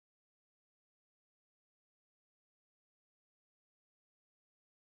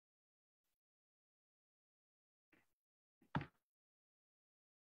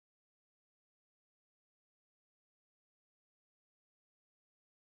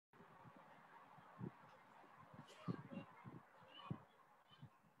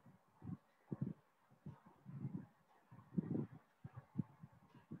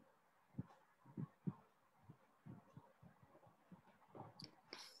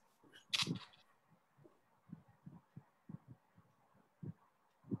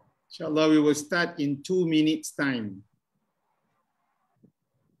Inshallah, we will start in 2 minutes time.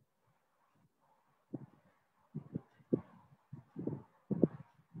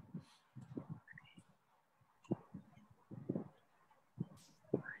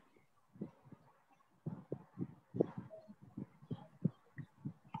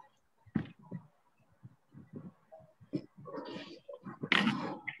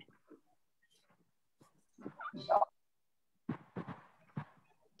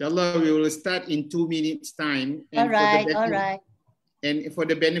 Inshallah, we will start in 2 minutes time. And all right. And for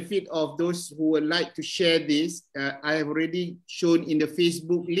the benefit of those who would like to share this, I have already shown in the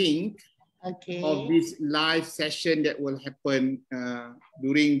Facebook link of this live session that will happen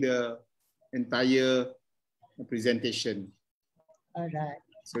during the entire presentation. All right.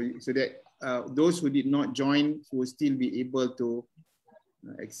 So that those who did not join will still be able to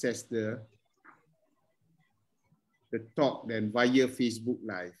access the talk then via Facebook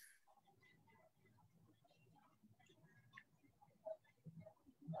Live.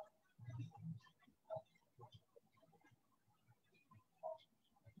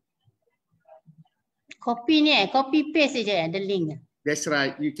 Copy ni, copy paste saja the link. That's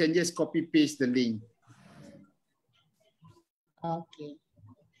right. You can just copy paste the link. Okay.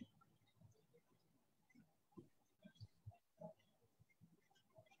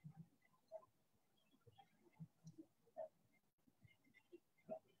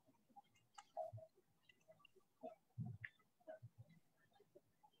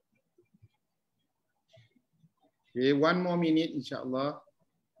 Okay, 1 more minute, inshallah.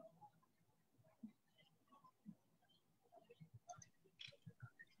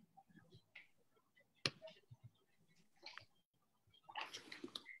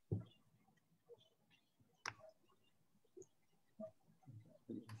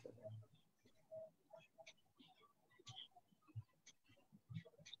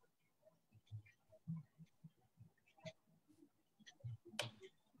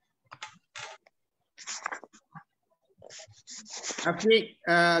 Afiq,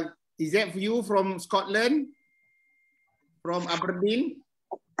 is that for you from Scotland? From Aberdeen?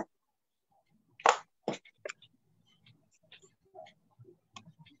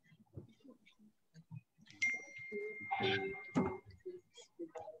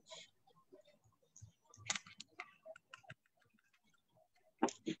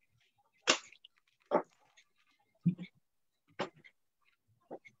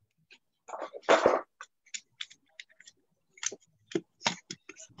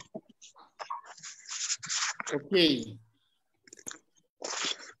 Okay.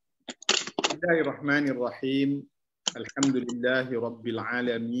 Bismillahirrahmanirrahim. Alhamdulillahi Rabbil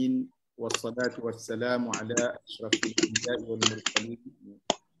Alamin. Wassalatu wassalamu ala ashrafil anbiya'i wal mursalin.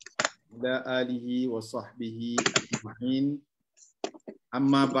 Ala alihi wa sahbihi ajma'in.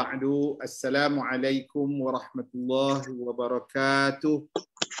 Amma ba'du. Assalamualaikum warahmatullahi wabarakatuh.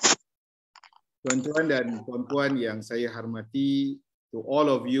 Tuan-tuan dan puan-puan yang saya hormati, to all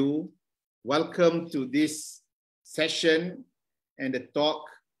of you, welcome to this session and the talk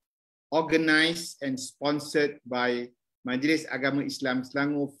organized and sponsored by Majlis Agama Islam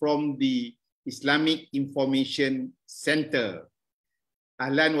Selangor from the Islamic Information Center.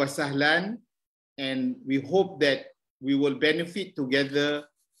 Ahlan wa sahlan, and we hope that we will benefit together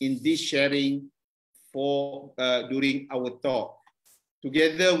in this sharing for during our talk.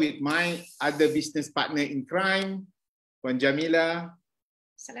 Together with my other business partner in crime, Puan Jamilah.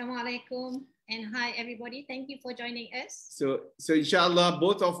 Assalamualaikum and hi everybody. Thank you for joining us. So inshallah,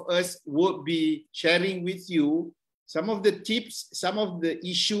 both of us would be sharing with you some of the tips, some of the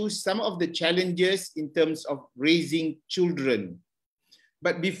issues, some of the challenges in terms of raising children.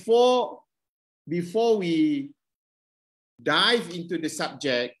 But before we dive into the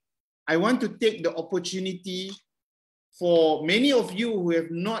subject, I want to take the opportunity for many of you who have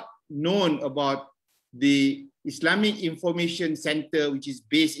not known about the Islamic Information Center, which is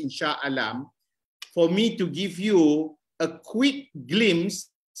based in Shah Alam, for me to give you a quick glimpse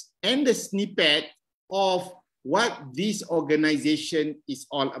and a snippet of what this organization is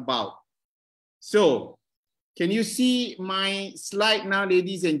all about. So, can you see my slide now,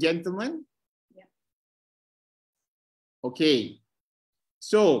 ladies and gentlemen? Yeah. Okay.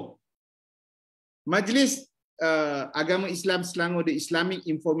 So, Majlis Agama Islam Selangor, the Islamic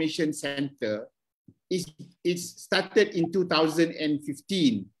Information Center, it's started in 2015.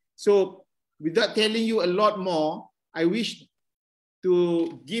 So without telling you a lot more, I wish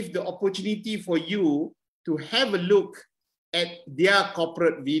to give the opportunity for you to have a look at their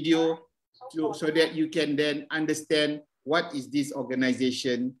corporate video so that you can then understand what is this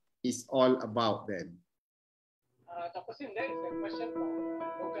organization is all about then. Dr. Sim, there is a question from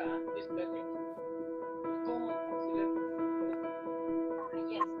Yoga. Is that you don't consider?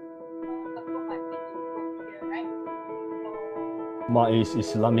 Yes. Right? MAIS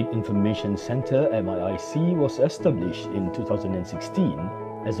Islamic Information Center MIIC was established in 2016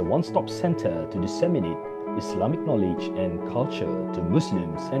 as a one-stop center to disseminate Islamic knowledge and culture to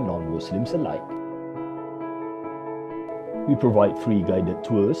Muslims and non-Muslims alike. We provide free guided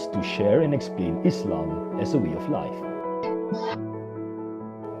tours to share and explain Islam as a way of life.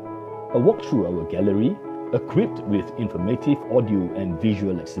 A walk through our gallery, equipped with informative audio and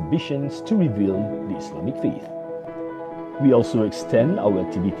visual exhibitions to reveal the Islamic faith. We also extend our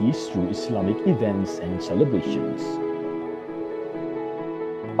activities through Islamic events and celebrations.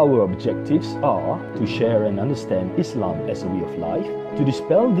 Our objectives are to share and understand Islam as a way of life, to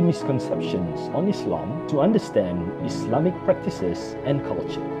dispel the misconceptions on Islam, to understand Islamic practices and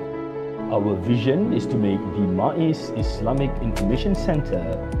culture. Our vision is to make the MAIS Islamic Information Center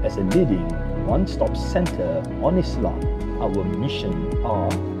as a leading one-stop center on Islam. Our mission are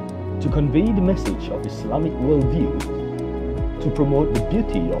to convey the message of Islamic worldview, to promote the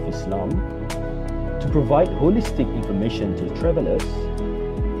beauty of Islam, to provide holistic information to travelers,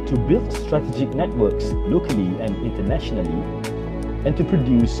 to build strategic networks locally and internationally, and to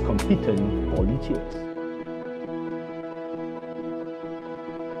produce competent volunteers.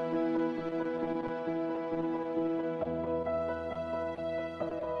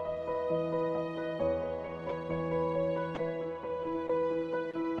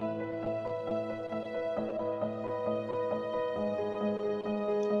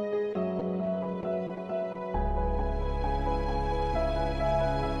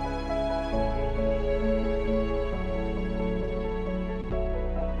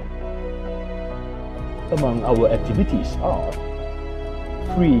 Among our activities are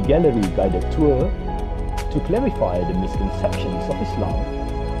free gallery guided tour to clarify the misconceptions of Islam,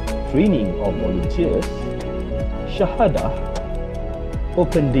 training of volunteers, Shahadah,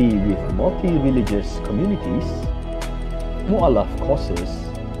 open day with multi-religious communities, Mu'alaf courses,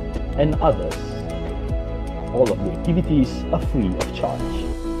 and others. All of the activities are free of charge.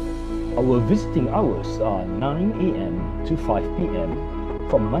 Our visiting hours are 9 a.m. to 5 p.m.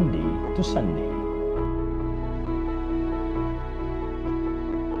 from Monday to Sunday.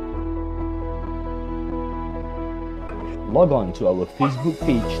 Log on to our Facebook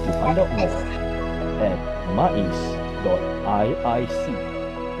page to find out more at mais.iic.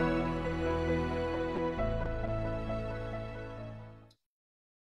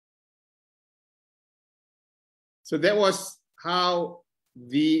 So that was how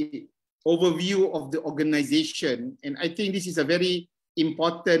the overview of the organization, and I think this is a very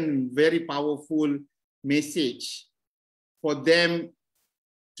important, very powerful message for them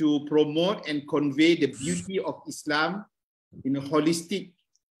to promote and convey the beauty of Islam in a holistic,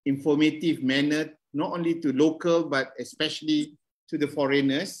 informative manner, not only to local, but especially to the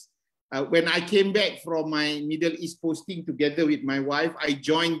foreigners. When I came back from my Middle East posting together with my wife, I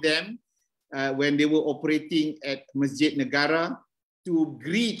joined them when they were operating at Masjid Negara to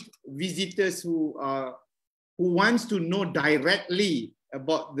greet visitors who wants to know directly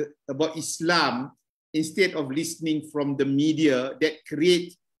about Islam instead of listening from the media that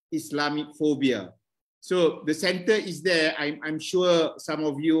create Islamic phobia. So the center is there. I'm sure some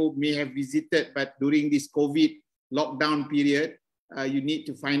of you may have visited, but during this COVID lockdown period, you need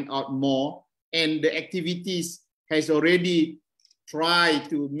to find out more. And the activities has already tried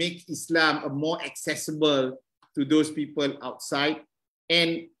to make Islam more accessible to those people outside.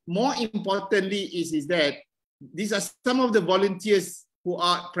 And more importantly is that these are some of the volunteers who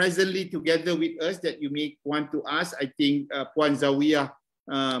are presently together with us that you may want to ask. I think Puan Zawiyah,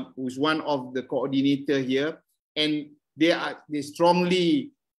 who's one of the coordinator here, and they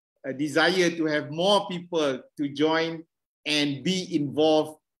strongly desire to have more people to join and be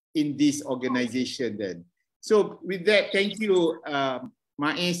involved in this organization then. So with that, thank you,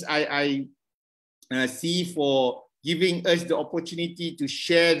 MAIS, I see for giving us the opportunity to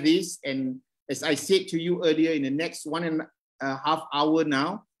share this. And as I said to you earlier, in the next 1.5 hours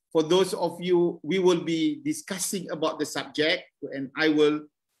now, for those of you, we will be discussing about the subject, and I will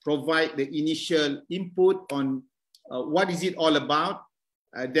provide the initial input on what is it all about.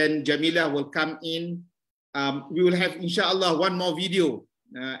 Then Jamilah will come in. We will have, inshallah, one more video.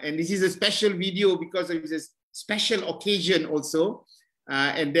 And this is a special video because it's a special occasion also.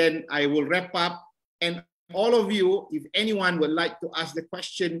 And then I will wrap up. And all of you, if anyone would like to ask the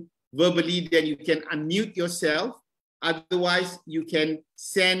question verbally, then you can unmute yourself. Otherwise, you can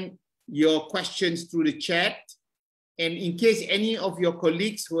send your questions through the chat. And in case any of your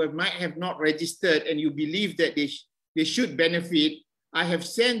colleagues who might have not registered and you believe that they should benefit, I have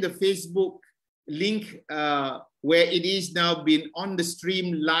sent the Facebook link where it is now been on the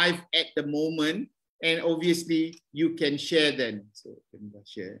stream live at the moment. And obviously you can share then. So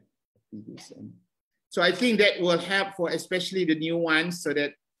share. So I think that will help for especially the new ones so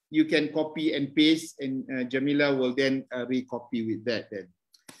that you can copy and paste, and Jamilah will then recopy with that then.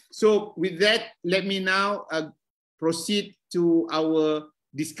 So with that, let me now proceed to our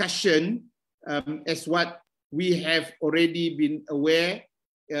discussion as what we have already been aware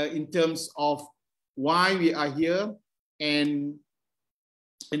in terms of why we are here, and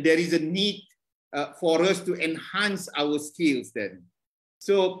there is a need for us to enhance our skills then.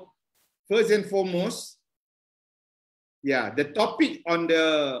 So first and foremost, yeah, the topic on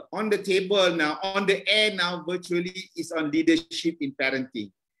the table now, on the air now virtually, is on leadership in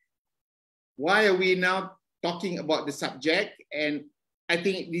parenting. Why are we now talking about the subject? And I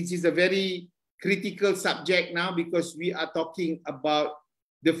think this is a very critical subject now because we are talking about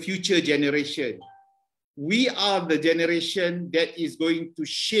the future generation. We are the generation that is going to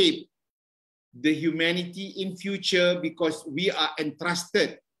shape the humanity in future because we are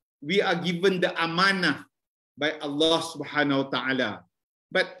entrusted. We are given the amanah by Allah subhanahu wa ta'ala.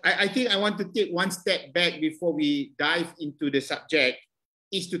 But I think I want to take one step back before we dive into the subject,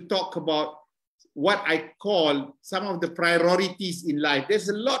 is to talk about what I call some of the priorities in life. There's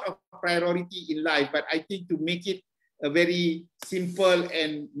a lot of priority in life, but I think to make it a very simple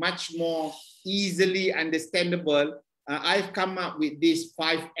and much more easily understandable, I've come up with this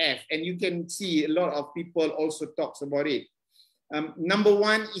 5F, and you can see a lot of people also talks about it. Number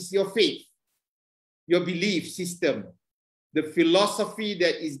one is your faith, your belief system, the philosophy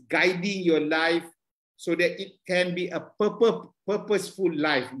that is guiding your life so that it can be a purposeful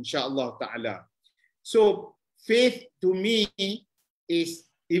life, inshallah ta'ala. So faith to me is,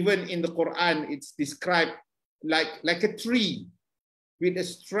 even in the Quran, it's described like a tree with the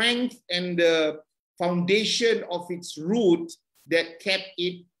strength and the foundation of its root that kept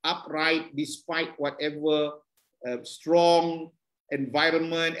it upright despite whatever strong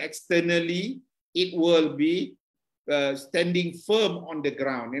environment externally. It will be standing firm on the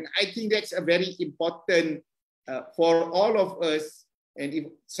ground. And I think that's a very important for all of us. And if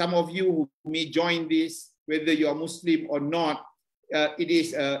some of you who may join this, whether you're Muslim or not, it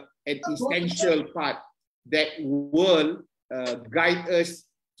is an essential part that will guide us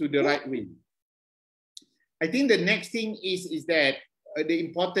to the right way. I think the next thing is that the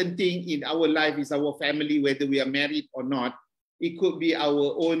important thing in our life is our family, whether we are married or not. It could be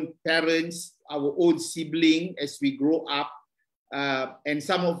our own parents, our own sibling as we grow up. And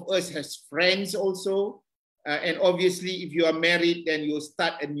some of us has friends also. And obviously, if you are married, then you'll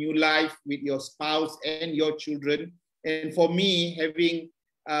start a new life with your spouse and your children. And for me, having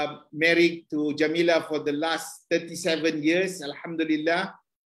married to Jamilah for the last 37 years, alhamdulillah.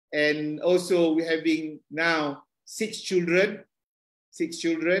 And also we're having now 6 children. 6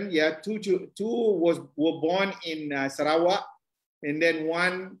 children, yeah, two were born in Sarawak, and then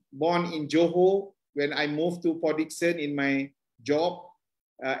one born in Johor when I moved to Port Dickson in my job.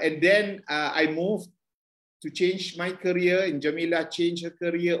 And then I moved to change my career, and Jamilah changed her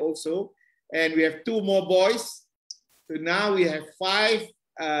career also. And we have 2 more boys. So now we have 5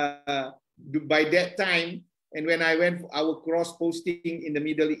 by that time. And when I went for our cross posting in the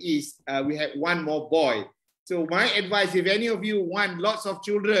Middle East, we had 1 more boy. So my advice, if any of you want lots of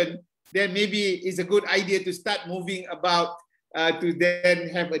children, then maybe it's a good idea to start moving about to then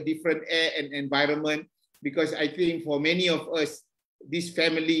have a different air and environment, because I think for many of us, this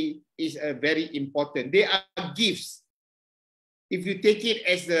family is very important. They are gifts. If you take it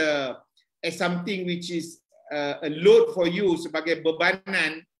as something which is a load for you, sebagai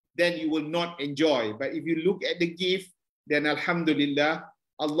bebanan, then you will not enjoy. But if you look at the gift, then alhamdulillah,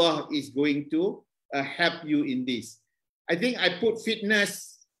 Allah is going to help you in this. I think I put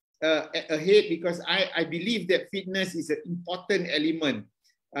fitness ahead because I believe that fitness is an important element.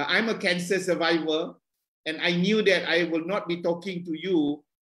 I'm a cancer survivor, and I knew that I will not be talking to you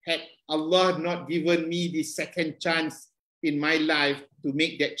had Allah not given me this second chance in my life to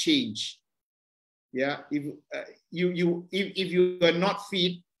make that change. Yeah, if you are not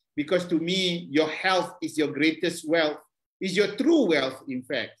fit, because to me, your health is your greatest wealth, is your true wealth, in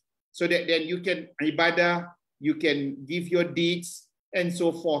fact. So that then you can ibadah, you can give your deeds, and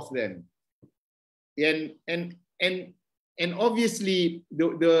so forth then. And obviously,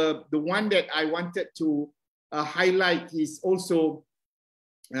 the one that I wanted to highlight is also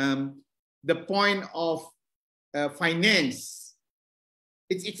the point of finance.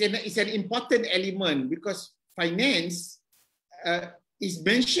 It's an important element, because finance is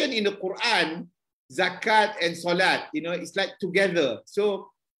mentioned in the Quran, zakat and salat, you know, it's like together. So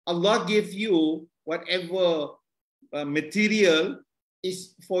Allah gave you whatever material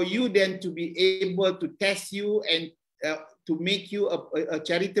is for you then to be able to test you and to make you a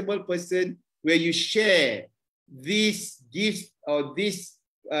charitable person where you share these gifts or this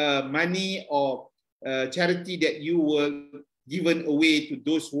money or charity that you will given away to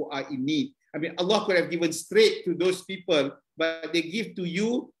those who are in need. I mean, Allah could have given straight to those people, but they give to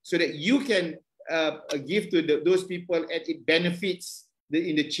you so that you can give to those people and it benefits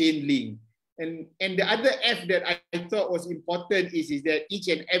in the chain link. And the other F that I thought was important is that each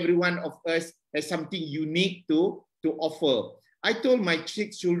and every one of us has something unique to offer. I told my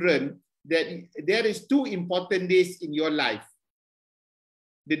 6 children that there is 2 important days in your life.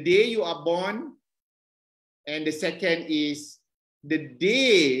 The day you are born, and the second is the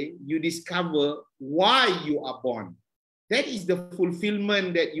day you discover why you are born. That is the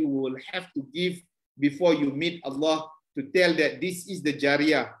fulfillment that you will have to give before you meet Allah, to tell that this is the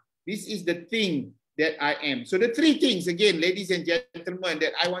jariyah. This is the thing that I am. So the 3 things, again, ladies and gentlemen,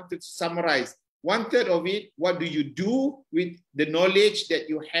 that I wanted to summarize. 1/3 of it, what do you do with the knowledge that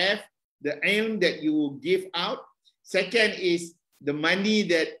you have, the aim that you give out? Second is the money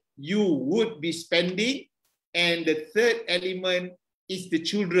that you would be spending. And the 3rd element is the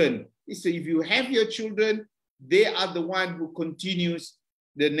children. So if you have your children, they are the one who continues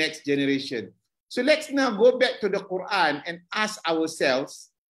the next generation. So let's now go back to the Quran and ask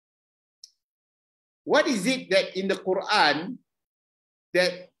ourselves, what is it that in the Quran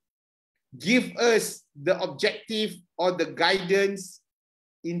that give us the objective or the guidance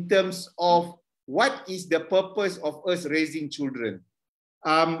in terms of what is the purpose of us raising children?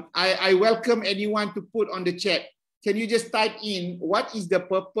 I welcome anyone to put on the chat. Can you just type in what is the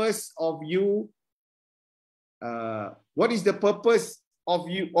purpose of you? What is the purpose of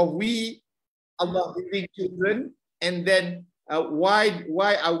you, of we, Allah giving children, and then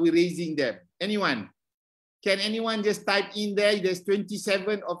why are we raising them? Anyone? Can anyone just type in there? There's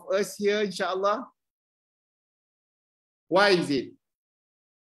 27 of us here, inshallah. Why is it?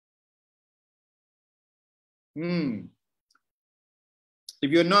 If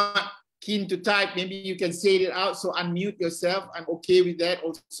you're not keen to type, maybe you can say it out, so unmute yourself. I'm okay with that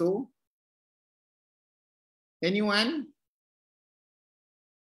also. Anyone?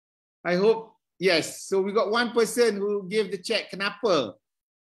 I hope, yes. So we got 1 person who gave the check. Kenapa?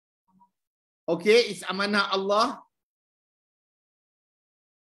 Okay, it's amanah Allah.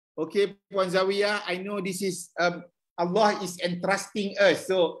 Okay, Puan Zawiyah, I know this is, Allah is entrusting us.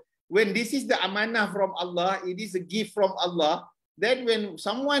 So when this is the amanah from Allah, it is a gift from Allah. Then when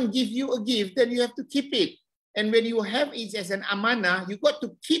someone gives you a gift, then you have to keep it. And when you have it as an amanah, you got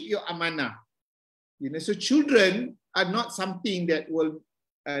to keep your amanah. You know, so children are not something that will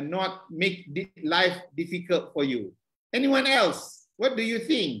not make life difficult for you. Anyone else? What do you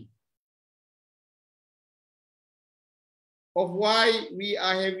think of why we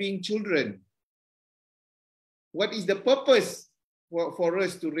are having children? What is the purpose for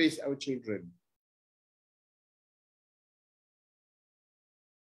us to raise our children?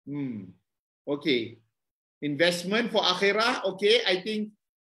 Okay. Investment for akhirah. Okay, I think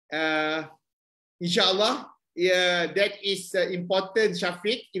inshallah, yeah, that is important,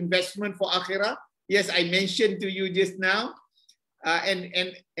 Shafiq. Investment for akhirah. Yes, I mentioned to you just now.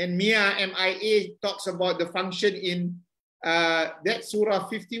 And Mia MIA talks about the function in that surah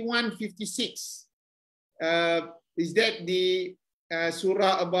 51, 56. Is that the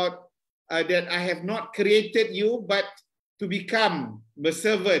surah about that I have not created you, but to become the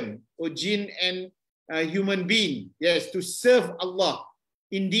servant or jinn and human being? Yes, to serve Allah.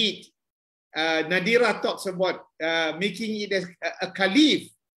 Indeed, Nadira talks about making it as a caliph.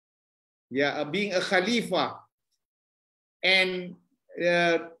 Yeah, being a khalifa. And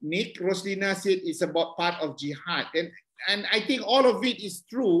Nick Roslina said it's about part of jihad. And I think all of it is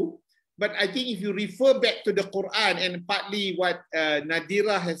true. But I think if you refer back to the Quran and partly what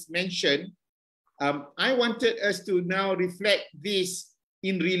Nadira has mentioned, I wanted us to now reflect this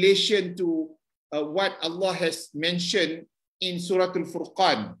in relation to what Allah has mentioned in Surah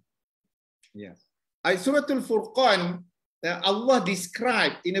Al-Furqan. Yeah. Surah Al-Furqan, Allah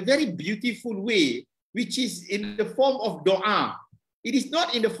described in a very beautiful way, which is in the form of dua. It is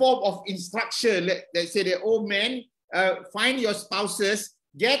not in the form of instruction. Let's say that, oh man, find your spouses,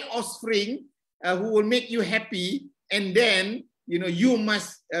 get offspring who will make you happy, and then you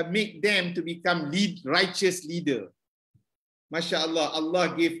must make them to become righteous leader. MashaAllah,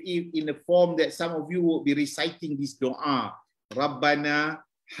 Allah gave it in the form that some of you will be reciting this dua. Rabbana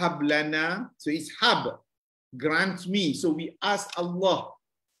hablana. So it's hab. grant me. So we ask Allah,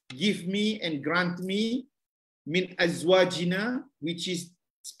 give me and grant me min azwajina, which is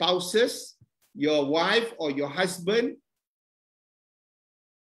spouses, your wife or your husband,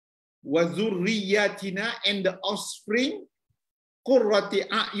 wa dhurriyatina, and the offspring, qurrati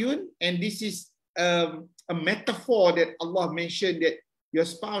a'yun, and this is a metaphor that Allah mentioned, that your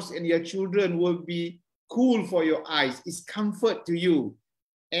spouse and your children will be cool for your eyes, is comfort to you,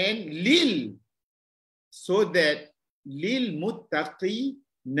 and lil, so that lil muttaqi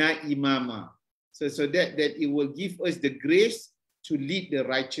na imama, so that it will give us the grace to lead the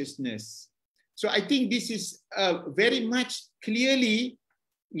righteousness. So I think this is very much clearly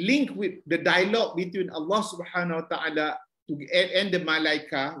linked with the dialogue between Allah subhanahu wa ta'ala and the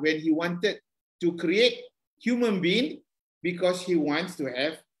Malaika when he wanted to create human being, because he wants to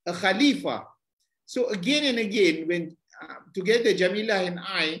have a Khalifa. So again and again, when together Jamilah and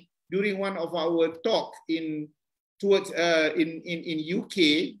I, during one of our talk in UK,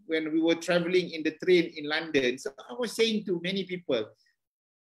 when we were traveling in the train in London, so I was saying to many people,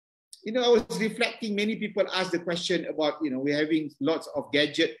 you know, I was reflecting, many people ask the question about, you know, we're having lots of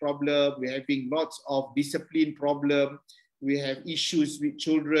gadget problem, we're having lots of discipline problem, we have issues with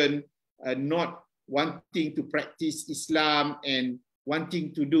children not wanting to practice Islam and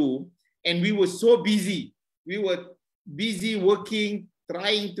wanting to do. And we were so busy. We were busy working,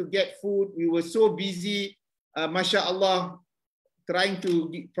 trying to get food. We were so busy, mashallah, trying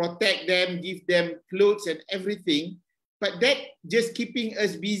to protect them, give them clothes and everything. But that just keeping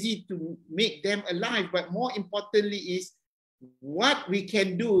us busy to make them alive. But more importantly is what we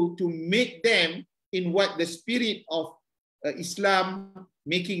can do to make them in what the spirit of Islam,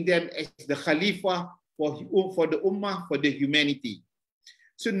 making them as the Khalifa for the Ummah, for the humanity.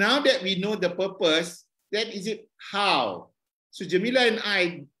 So now that we know the purpose, then is it how? So Jamilah and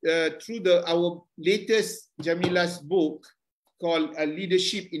I, through our latest Jamilah's book called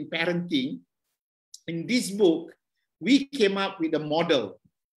Leadership in Parenting, in this book, we came up with a model,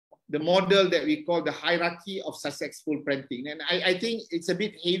 the model that we call the hierarchy of successful parenting. And I think it's a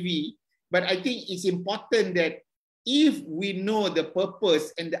bit heavy, but I think it's important that if we know the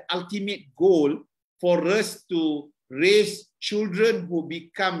purpose and the ultimate goal for us to raise children who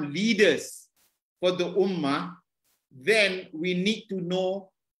become leaders for the Ummah, then we need to know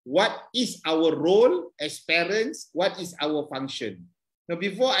what is our role as parents, what is our function. Now,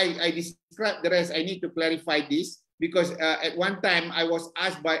 before I describe the rest, I need to clarify this, because at one time I was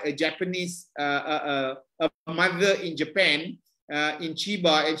asked by a Japanese a mother in Japan, in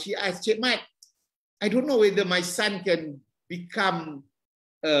Chiba, and she asked, Cik Mat, I don't know whether my son can become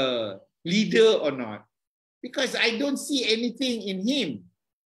a leader or not, because I don't see anything in him.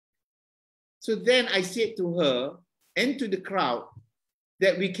 So then I said to her and to the crowd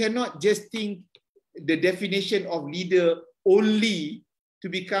that we cannot just think the definition of leader only to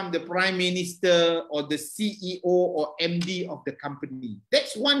become the prime minister or the CEO or MD of the company.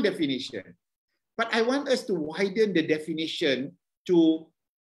 That's one definition. But I want us to widen the definition to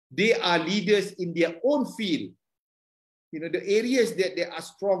they are leaders in their own field. You know, the areas that they are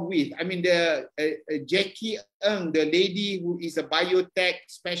strong with. I mean, Jackie Ng, the lady who is a biotech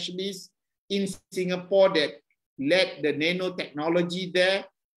specialist in Singapore that led the nanotechnology there,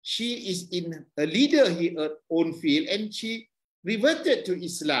 she is in a leader in her own field, and she reverted to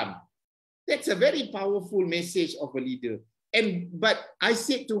Islam. That's a very powerful message of a leader. But I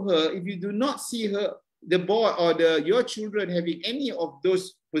said to her, if you do not see her, the boy or your children having any of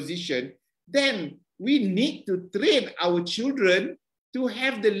those positions, then we need to train our children to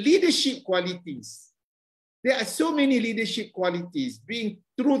have the leadership qualities. There are so many leadership qualities: being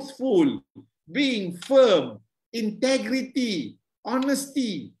truthful, being firm, integrity,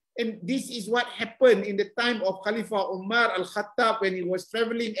 honesty. And this is what happened in the time of Khalifa Umar al-Khattab when he was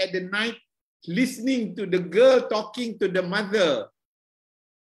traveling at the night, listening to the girl talking to the mother.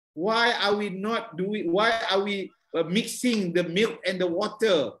 Why are we not doing, why are we mixing the milk and the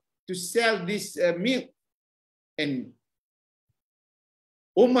water to sell this milk? And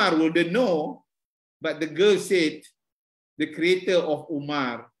Umar wouldn't know, but the girl said the creator of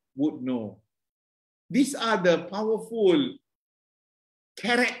Umar would know. These are the powerful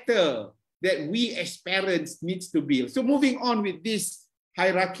character that we as parents needs to build. So moving on with this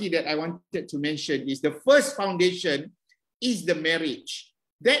hierarchy that I wanted to mention is the first foundation is the marriage.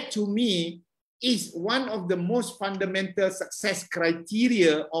 That to me is one of the most fundamental success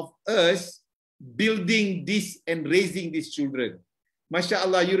criteria of us building this and raising these children.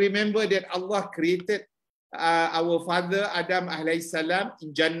 MashaAllah, you remember that Allah created our father Adam alayhi salam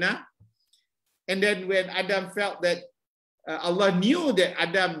in Jannah. And then when Adam felt that Allah knew that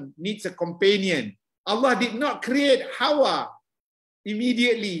Adam needs a companion, Allah did not create Hawa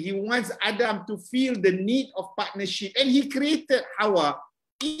immediately. He wants Adam to feel the need of partnership. And he created Hawa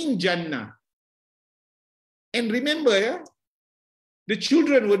in Jannah. And remember, the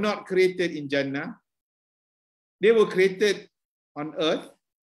children were not created in Jannah. They were created on earth.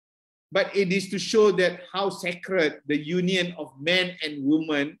 But it is to show that how sacred the union of man and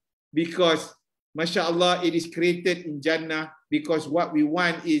woman, because, mashallah, it is created in Jannah, because what we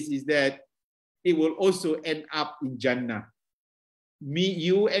want is that it will also end up in Jannah.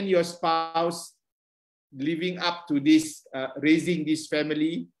 You and your spouse living up to this, raising this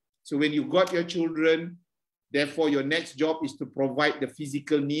family. So when you got your children, therefore your next job is to provide the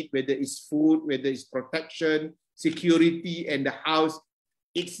physical need, whether it's food, whether it's protection, security, and the house.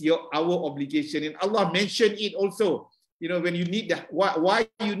 It's our obligation. And Allah mentioned it also, when you need why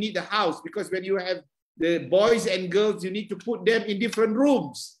you need the house, because when you have the boys and girls, you need to put them in different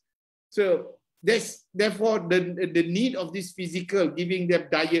rooms. So therefore the need of this physical, giving them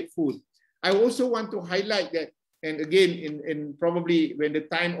diet, food. I also want to highlight that, and again, in probably when the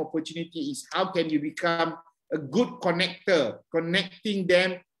time opportunity is, how can you become a good connector, connecting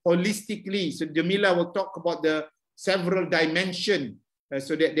them holistically. So Jamilah will talk about the several dimensions,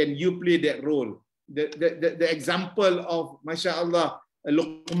 so that then you play that role. The example of, mashallah,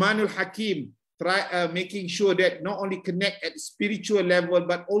 Luqmanul Hakim, making sure that not only connect at the spiritual level,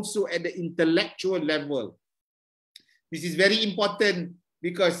 but also at the intellectual level. This is very important,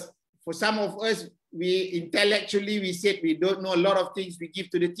 because for some of us, intellectually, we said we don't know a lot of things, we give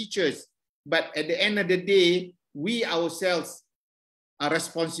to the teachers. But at the end of the day, we ourselves are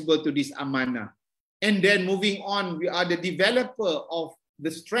responsible to this amanah. And then moving on, we are the developer of the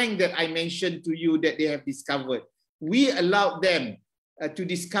strength that I mentioned to you that they have discovered. We allow them to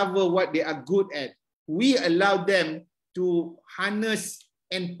discover what they are good at. We allow them to harness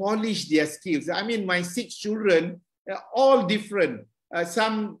and polish their skills. I mean, my 6 children are all different.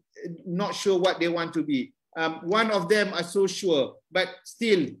 Some not sure what they want to be. One of them are so sure, but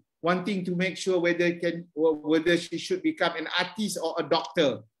still wanting to make sure whether she should become an artist or a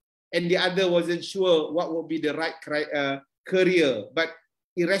doctor. And the other wasn't sure what would be the right career. But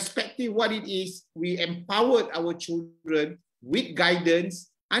irrespective what it is, we empowered our children with guidance,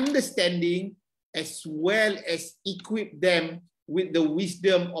 understanding, as well as equip them with the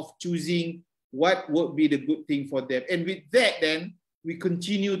wisdom of choosing what would be the good thing for them. And with that, then, we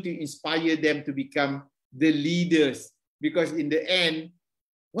continue to inspire them to become the leaders. Because in the end,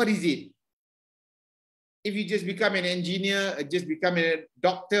 what is it? If you just become an engineer, just become a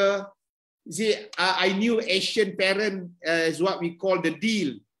doctor, see, I knew Asian parent is what we call the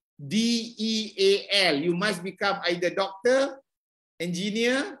deal, DEAL. You must become either doctor,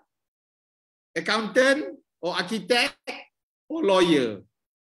 engineer, accountant, or architect, or lawyer.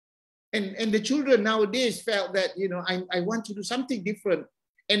 And the children nowadays felt that, I want to do something different.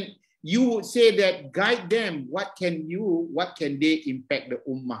 And you would say that, guide them, what can they impact the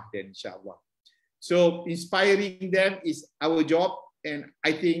ummah then, inshallah. So inspiring them is our job. And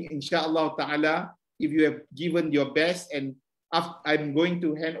I think, inshallah ta'ala, if you have given your best, and I'm going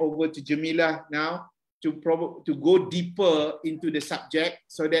to hand over to Jamilah now to go deeper into the subject,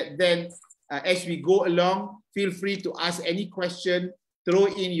 so that then as we go along, feel free to ask any question, throw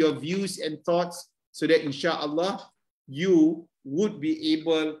in your views and thoughts, so that inshallah you would be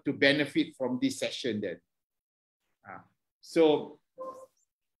able to benefit from this session then. So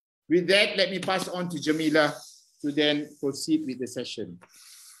with that, let me pass on to Jamilah to then proceed with the session.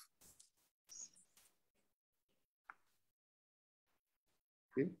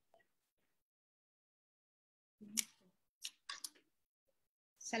 Okay.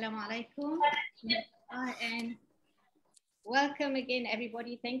 Assalamu alaikum. And welcome again,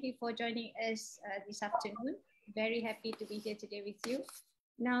 everybody. Thank you for joining us this afternoon. Very happy to be here today with you.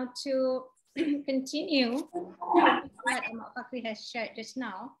 Now, to continue what Fakhri has shared just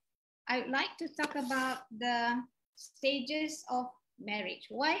now, I would like to talk about the stages of marriage.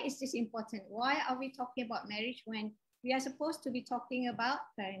 Why is this important? Why are we talking about marriage when we are supposed to be talking about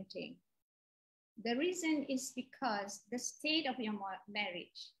parenting? The reason is because the state of your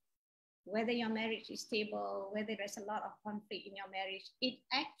marriage, whether your marriage is stable, whether there's a lot of conflict in your marriage, it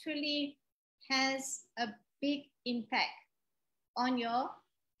actually has a big impact on your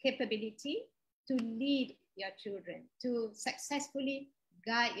capability to lead your children, to successfully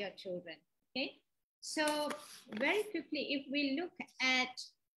guide your children. Okay, so very quickly, if we look at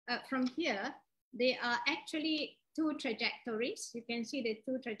from here, there are actually 2 trajectories. You can see the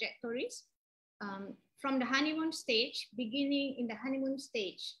 2 trajectories from the honeymoon stage. Beginning in the honeymoon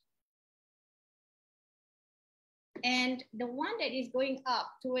stage, and the one that is going up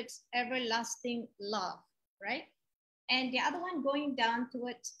towards everlasting love, right? And the other one going down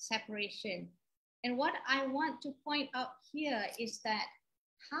towards separation. And what I want to point out here is that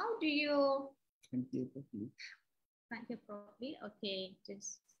how do you can't hear properly? Okay,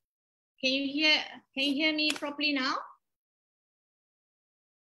 just can you hear me properly now?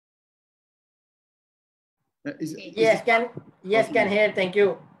 Okay. Yes, can hear. Thank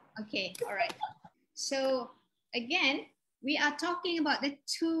you. Okay, all right. So again, we are talking about the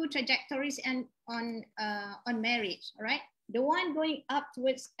two trajectories and on marriage, all right? The one going up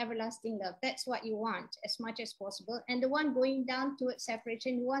towards everlasting love, that's what you want as much as possible. And the one going down towards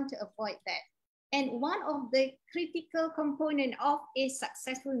separation, you want to avoid that. And one of the critical component of a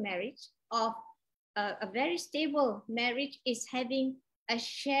successful marriage, of a very stable marriage, is having a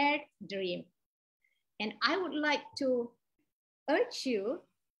shared dream. And I would like to urge you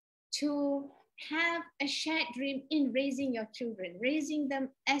to have a shared dream in raising your children, raising them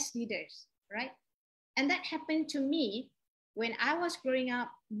as leaders, right? And that happened to me when I was growing up.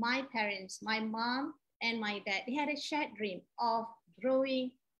 My parents, my mom and my dad, they had a shared dream of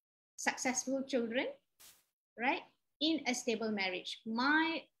growing successful children, right? In a stable marriage.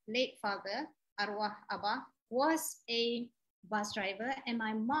 My late father, Arwah Abba, was a bus driver and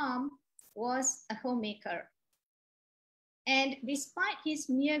my mom was a homemaker. And despite his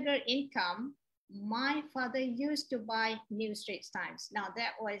meager income, my father used to buy new Straits Times. Now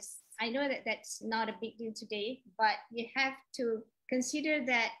that was, I know that that's not a big deal today, but you have to consider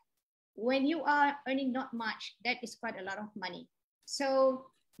that when you are earning not much, that is quite a lot of money. So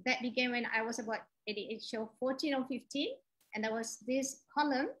that began when I was about at the age of 14 or 15. And there was this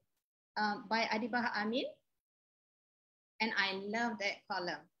column by Adibah Amin. And I love that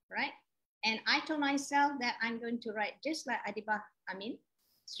column, right? And I told myself that I'm going to write just like Adibah Amin,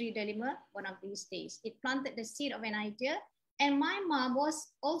 Sri Delima, one of these days. It planted the seed of an idea. And my mom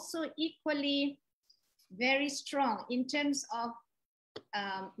was also equally very strong in terms of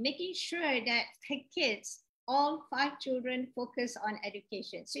making sure that her kids, all 5 children, focus on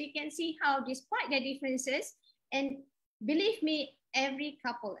education. So you can see how despite their differences, and believe me, every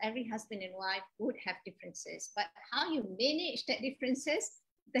couple, every husband and wife would have differences, but how you manage that differences,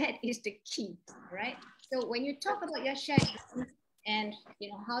 that is the key, right? So when you talk about your shared and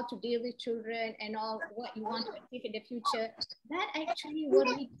how to deal with children and all what you want to achieve in the future, that actually will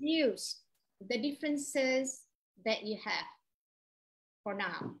reduce the differences that you have for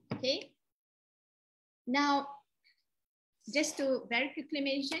now, okay? Now, just to very quickly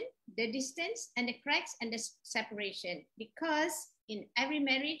mention the distance and the cracks and the separation, because in every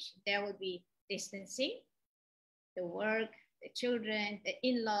marriage, there will be distancing, the work, the children, the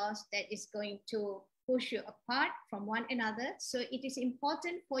in-laws, that is going to push you apart from one another. So it is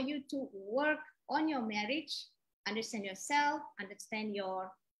important for you to work on your marriage, understand yourself, understand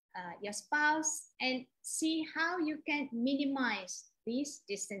your spouse, and see how you can minimize this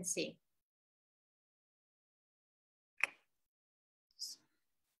distancing.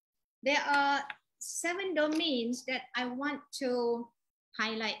 There are 7 domains that I want to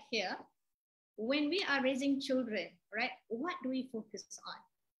highlight here. When we are raising children, right, what do we focus on?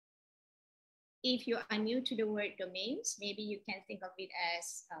 If you are new to the word domains, maybe you can think of it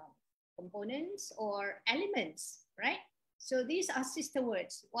as components or elements, right? So these are sister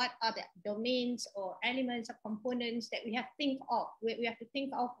words. What are the domains or elements or components that we have to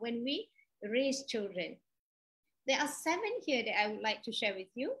think of when we raise children? There are 7 here that I would like to share with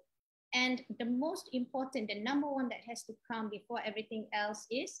you. And the most important, the number one that has to come before everything else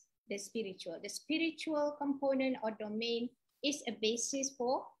is the spiritual. The spiritual component or domain is a basis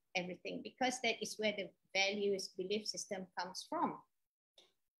for everything, because that is where the values, belief system comes from.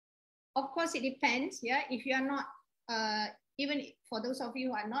 Of course, it depends. Yeah, if you are not, even for those of you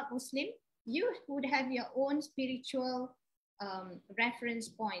who are not Muslim, you would have your own spiritual reference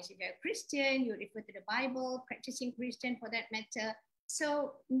points. If you're a Christian, you refer to the Bible, practicing Christian for that matter.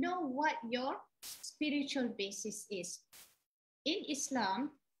 So know what your spiritual basis is. In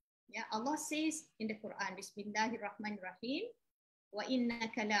Islam, yeah, Allah says in the Quran, Bismillahirrahmanirrahim, wa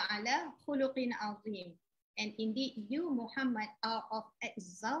innaka la'ala khuluqin azim. And indeed, you, Muhammad, are of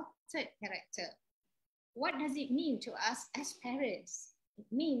exalted character. What does it mean to us as parents? It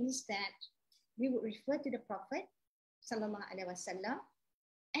means that we would refer to the Prophet Sallallahu Alaihi Wasallam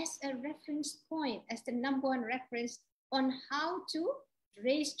as a reference point, as the number one reference on how to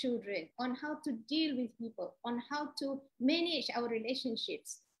raise children, on how to deal with people, on how to manage our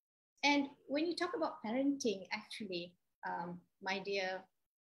relationships. And when you talk about parenting, actually, my dear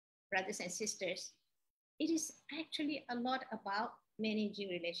brothers and sisters, it is actually a lot about managing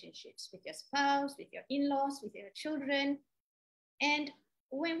relationships with your spouse, with your in-laws, with your children. And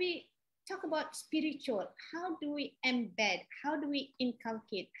when we talk about spiritual, how do we embed, how do we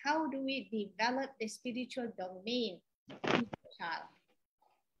inculcate, how do we develop the spiritual domain in the child?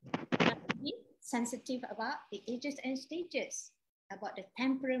 Be sensitive about the ages and stages, about the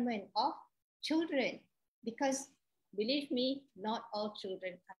temperament of children, because believe me, not all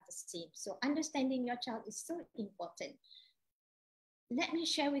children are the same. So understanding your child is so important. Let me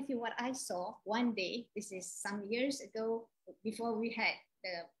share with you what I saw one day. This is some years ago, before we had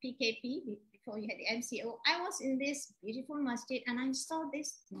the PKP, before we had the MCO. I was in this beautiful masjid and I saw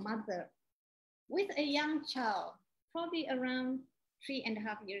this mother with a young child, probably around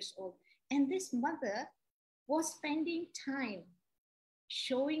 3.5 years old. And this mother was spending time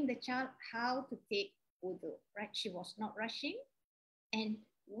showing the child how to take wudu, right? She was not rushing. And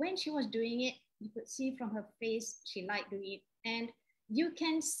when she was doing it, you could see from her face, she liked doing it. And you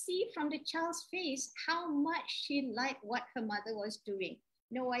can see from the child's face how much she liked what her mother was doing.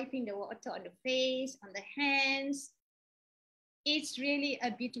 You know, wiping the water on the face, on the hands. It's really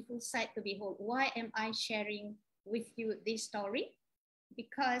a beautiful sight to behold. Why am I sharing with you this story?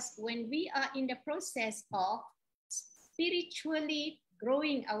 Because when we are in the process of spiritually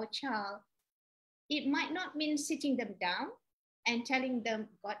growing our child, it might not mean sitting them down and telling them,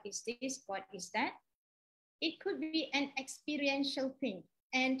 God is this, God is that. It could be an experiential thing.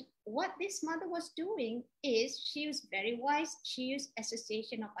 And what this mother was doing is she was very wise. She used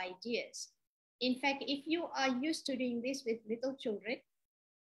association of ideas. In fact, if you are used to doing this with little children,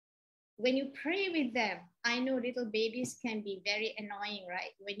 when you pray with them, I know little babies can be very annoying,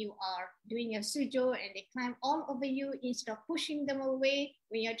 right? When you are doing your sujood and they climb all over you, instead of pushing them away,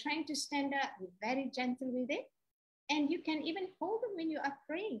 when you're trying to stand up, be very gentle with it. And you can even hold them when you are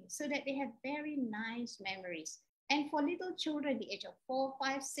praying so that they have very nice memories. And for little children, the age of 4,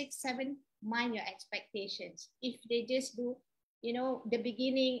 5, 6, 7, mind your expectations. If they just do, you know, the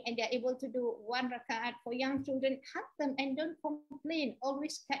beginning and they're able to do 1 rakaat, for young children, hug them and don't complain.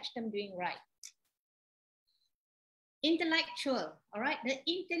 Always catch them doing right. Intellectual, all right? The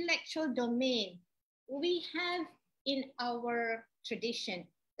intellectual domain, we have in our tradition,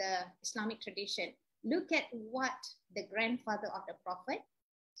 the Islamic tradition, look at what the grandfather of the Prophet,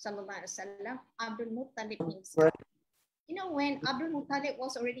 Sallallahu Alaihi Wasallam, Abdul Muttalib himself. You know, when Abdul Muttalib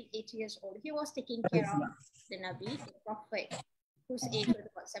was already 8 years old, he was taking care of the Nabi, the Prophet, whose age was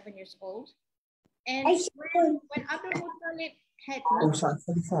about 7 years old. And when Abdul Muttalib had with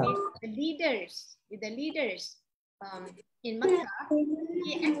the leaders in Mecca,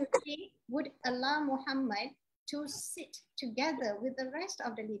 he actually would allow Muhammad to sit together with the rest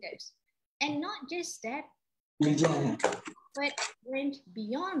of the leaders. And not just that, but went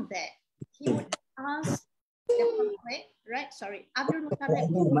beyond that. He would ask the Prophet, right? Sorry, Abdul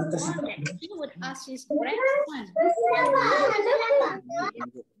Muttalib, he would ask his grandson.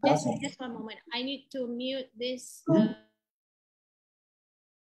 Just 1 moment. I need to mute this.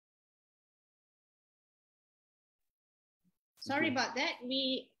 Sorry about that.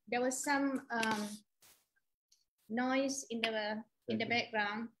 There was some noise in the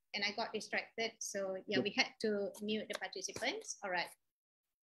background, and I got distracted. So yeah, we had to mute the participants. All right.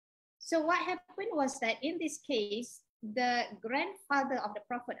 So what happened was that in this case, the grandfather of the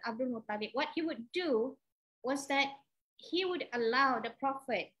Prophet, Abdul Muttalib, what he would do was that he would allow the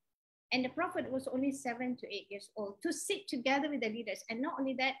Prophet, and the Prophet was only 7 to 8 years old, to sit together with the leaders. And not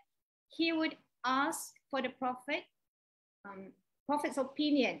only that, he would ask for the Prophet's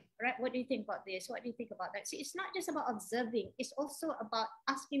opinion, right? What do you think about this? What do you think about that? So it's not just about observing, it's also about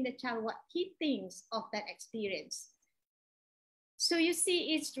asking the child what he thinks of that experience. So you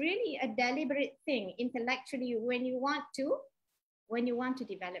see, it's really a deliberate thing intellectually when you want to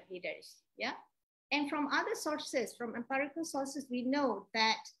develop leaders, yeah? And from other sources, from empirical sources, we know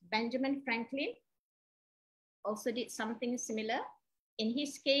that Benjamin Franklin also did something similar. In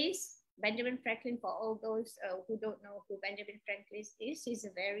his case, Benjamin Franklin, for all those who don't know who Benjamin Franklin is, he's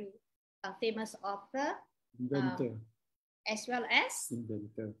a very famous author, Inventor. As well as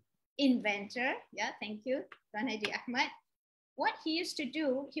inventor. Yeah, thank you, Tuan Haji Ahmad. What he used to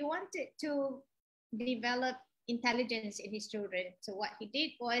do, he wanted to develop intelligence in his children. So what he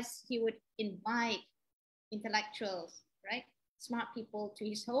did was he would invite intellectuals, right, smart people to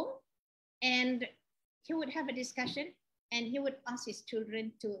his home, and he would have a discussion, and he would ask his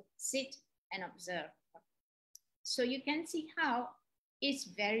children to sit and observe. So you can see how it's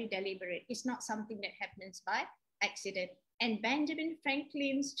very deliberate. It's not something that happens by accident. And Benjamin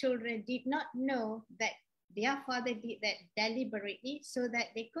Franklin's children did not know that their father did that deliberately so that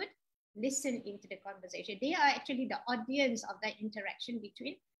they could listen into the conversation. They are actually the audience of that interaction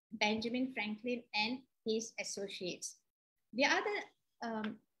between Benjamin Franklin and his associates. The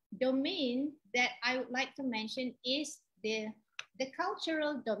other domain that I would like to mention is the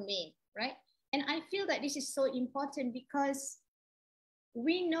cultural domain, right? And I feel that this is so important because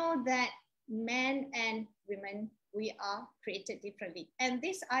we know that men and women, we are created differently. And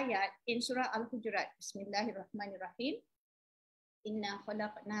this ayat in Surah Al-Hujurat, Bismillahirrahmanirrahim, Inna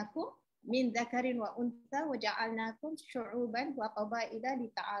khalaqnakum min dhakarin wa untha wa ja'alnakum syu'uban wa qabaila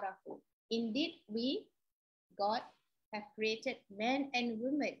lita'arafu. Indeed, we, God, have created men and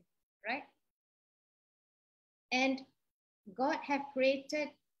women, right? And God have created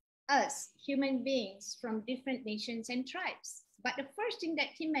us, human beings, from different nations and tribes. But the first thing that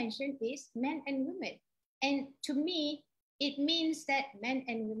he mentioned is men and women. And to me, it means that men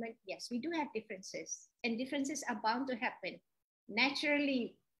and women, yes, we do have differences, and differences are bound to happen.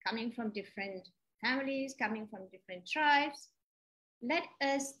 Naturally, coming from different families, coming from different tribes, let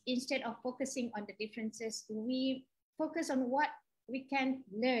us, instead of focusing on the differences, we focus on what we can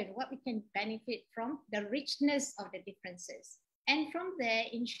learn, what we can benefit from the richness of the differences. And from there,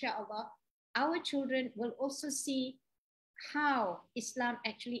 inshallah, our children will also see how Islam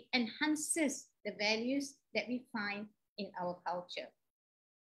actually enhances the values that we find in our culture.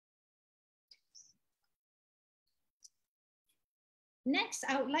 Next,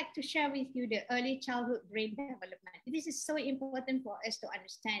 I would like to share with you the early childhood brain development. This is so important for us to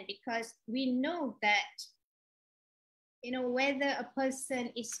understand because we know that, you know, whether a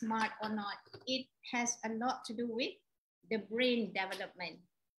person is smart or not, it has a lot to do with the brain development.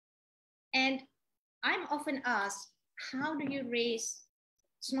 And I'm often asked, how do you raise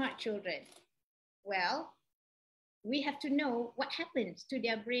smart children? Well, we have to know what happens to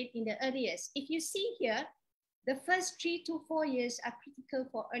their brain in the early years. If you see here, the first 3 to 4 years are critical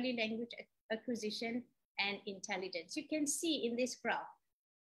for early language acquisition and intelligence. You can see in this graph,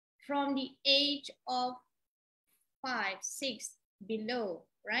 from the age of 5, 6 below,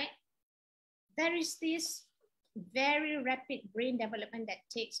 right? There is this very rapid brain development that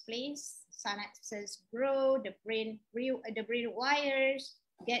takes place. Synapses grow, the brain wires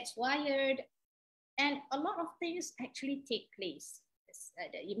gets wired, and a lot of things actually take place.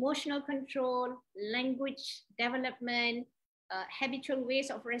 The emotional control, language development, habitual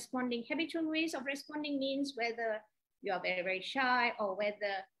ways of responding. Habitual ways of responding means whether you are very, very shy, or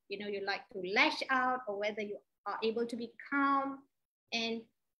whether you like to lash out, or whether you are able to be calm and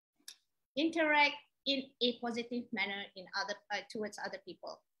interact in a positive manner in towards other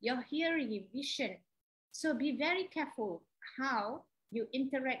people. Your hearing, your vision. So be very careful how you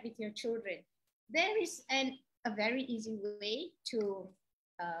interact with your children. There is a very easy way to,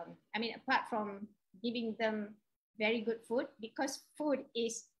 apart from giving them very good food, because food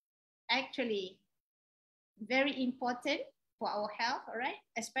is actually very important for our health, all right?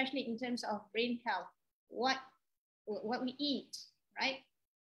 Especially in terms of brain health, what we eat, right?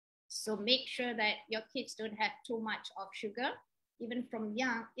 So make sure that your kids don't have too much of sugar, even from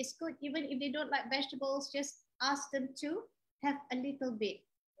young. It's good, even if they don't like vegetables, just ask them to have a little bit,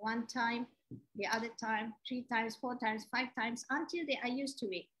 one time, the other time, 3 times, 4 times, 5 times, until they are used to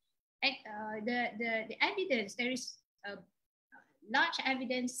it. The evidence, there is large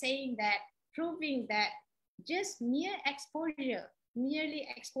evidence saying that, proving that just mere exposure, merely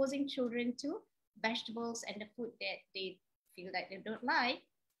exposing children to vegetables and the food that they feel that they don't like,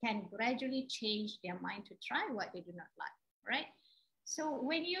 can gradually change their mind to try what they do not like, right? So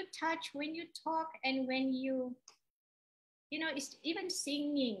when you touch, when you talk, and when you it's even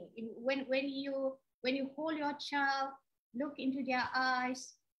singing, when you hold your child, look into their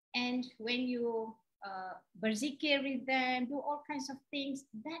eyes, and when you berzikir with them, do all kinds of things,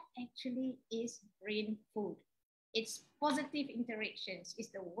 that actually is brain food. It's positive interactions. It's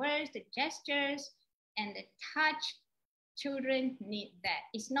the words, the gestures, and the touch. Children need that.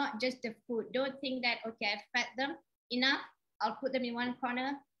 It's not just the food. Don't think that, okay, I've fed them enough, I'll put them in one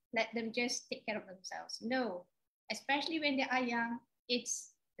corner, let them just take care of themselves. No, especially when they are young,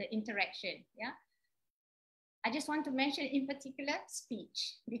 it's the interaction, yeah? I just want to mention in particular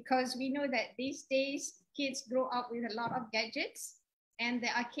speech, because we know that these days kids grow up with a lot of gadgets, and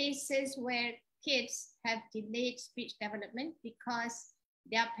there are cases where kids have delayed speech development because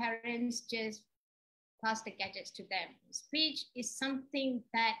their parents just pass the gadgets to them. Speech is something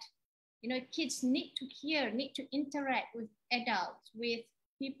that kids need to hear, need to interact with adults, with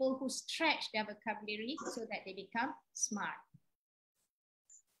people who stretch their vocabulary so that they become smart.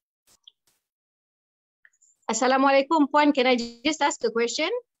 Assalamualaikum, Puan. Can I just ask a question?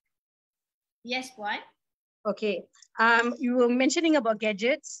 Yes, Puan. Okay. You were mentioning about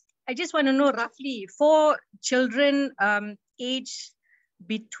gadgets. I just want to know roughly for children aged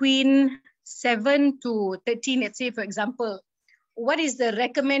between 7 to 13, let's say, for example, what is the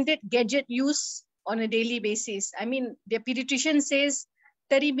recommended gadget use on a daily basis? I mean, the pediatrician says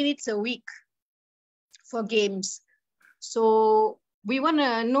 30 minutes a week for games. So we want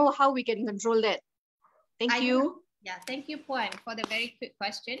to know how we can control that. Thank you. Yeah, thank you, Puan, for the very quick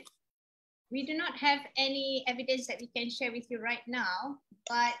question. We do not have any evidence that we can share with you right now,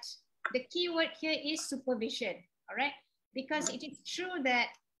 but the key word here is supervision, all right? Because it is true that,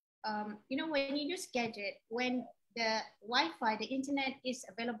 you know, when you use gadget, when the Wi-Fi, the internet is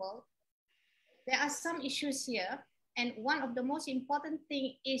available, there are some issues here. And one of the most important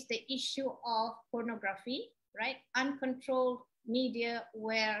thing is the issue of pornography, right? Uncontrolled media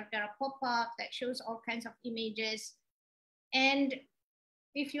where there are pop-ups that shows all kinds of images. And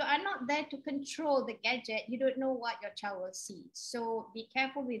if you are not there to control the gadget, you don't know what your child will see. So be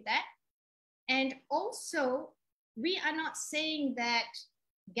careful with that. And also, we are not saying that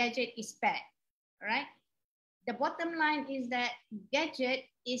gadget is bad, right? The bottom line is that gadget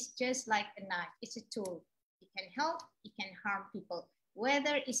is just like a knife. It's a tool. It can help, it can harm people.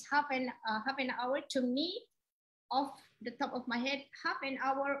 Whether it's half an hour, to me, off the top of my head, half an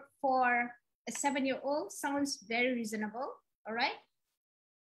hour for a 7-year-old sounds very reasonable, all right?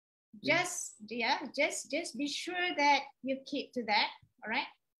 Just be sure that you keep to that, all right?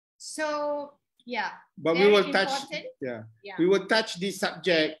 So yeah, but we will touch we will touch this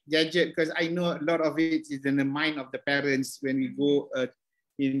subject gadget, because I know a lot of it is in the mind of the parents when we go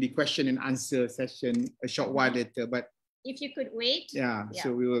in the question and answer session a short while later. But if you could wait,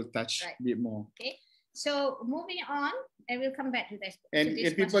 so we will touch a bit more. Okay, so moving on, and we'll come back to this. And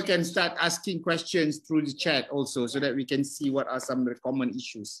if people can start asking questions through the chat also, so that we can see what are some of the common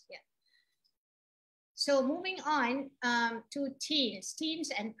issues. Yeah. So moving on to teens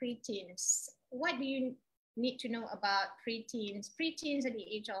and preteens. What do you need to know about preteens? Preteens at the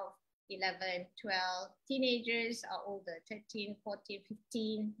age of 11, 12. Teenagers are older, 13, 14,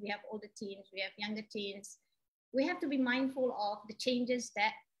 15. We have older teens, we have younger teens. We have to be mindful of the changes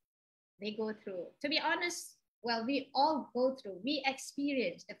that they go through. To be honest, well, we all go through, we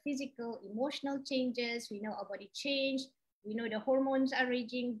experience the physical, emotional changes. We know our body change. We know the hormones are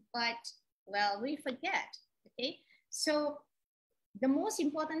raging, but well, we forget, okay? So the most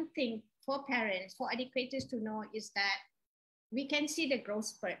important thing for parents, for educators to know is that we can see the growth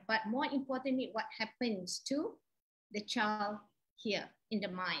spurt, but more importantly, what happens to the child here in the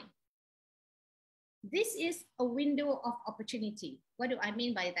mind. This is a window of opportunity. What do I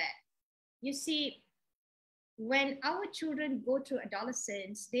mean by that? You see, when our children go through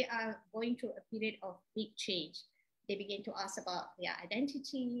adolescence, they are going through a period of big change. They begin to ask about their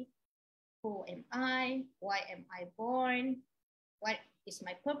identity. Who am I? Why am I born? What is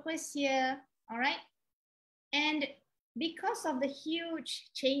my purpose here? All right. And because of the huge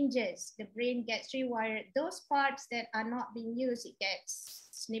changes, the brain gets rewired. Those parts that are not being used, it gets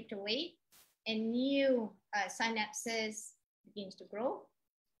snipped away, and new synapses begins to grow.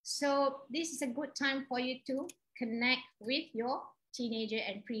 So this is a good time for you to connect with your teenager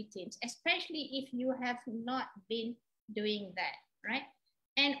and preteens, especially if you have not been doing that, right?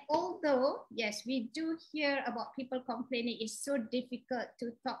 And although, yes, we do hear about people complaining it's so difficult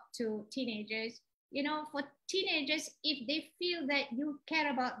to talk to teenagers, you know, for teenagers, if they feel that you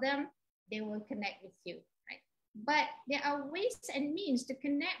care about them, they will connect with you, right? But there are ways and means to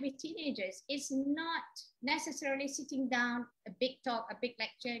connect with teenagers. It's not necessarily sitting down, a big talk, a big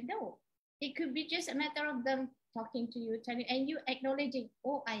lecture. No, it could be just a matter of them talking to you, telling, and you acknowledging,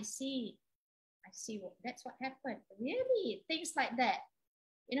 oh, I see, that's what happened. Really, things like that.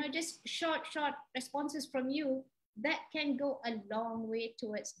 You know, just short responses from you, that can go a long way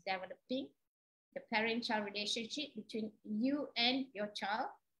towards developing the parent-child relationship between you and your child,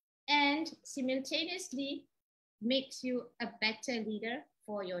 and simultaneously makes you a better leader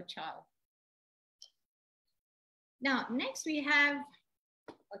for your child. Now, next we have,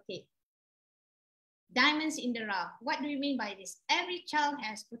 okay, diamonds in the rough. What do we mean by this? Every child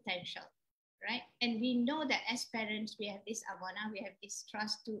has potential, right? And we know that as parents, we have this amanah, we have this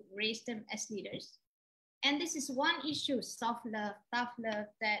trust to raise them as leaders. And this is one issue, soft love, tough love,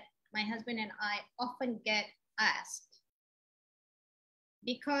 that my husband and I often get asked.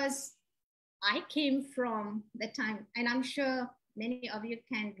 Because I came from the time, and I'm sure many of you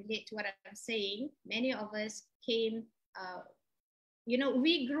can relate to what I'm saying. Many of us came, you know,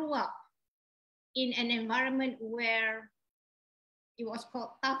 we grew up in an environment where it was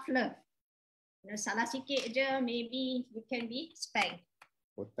called tough love. You know, salah sikit je, maybe you can be spanked.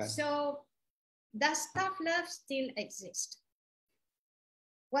 So does tough love still exist?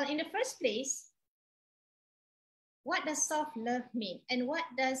 Well, in the first place, what does soft love mean? And what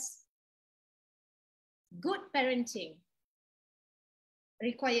does good parenting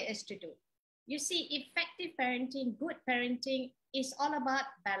require us to do? You see, effective parenting, good parenting is all about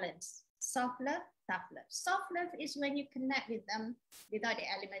balance. Soft love, tough love. Soft love is when you connect with them without the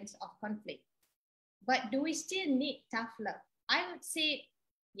elements of conflict. But do we still need tough love? I would say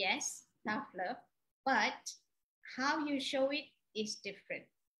yes, tough love, but how you show it is different,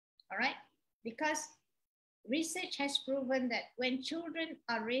 all right? Because research has proven that when children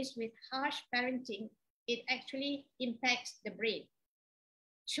are raised with harsh parenting, it actually impacts the brain.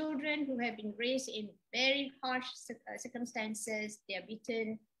 Children who have been raised in very harsh circumstances, they are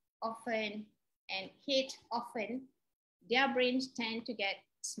beaten often and hit often, their brains tend to get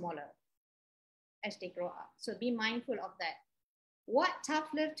smaller as they grow up. So be mindful of that. What tough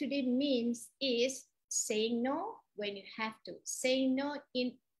love today means is saying no when you have to, saying no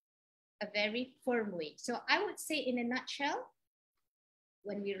in a very firm way. So I would say in a nutshell,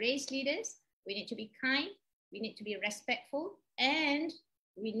 when we raise leaders, we need to be kind, we need to be respectful, and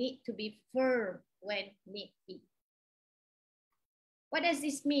we need to be firm when need be. What does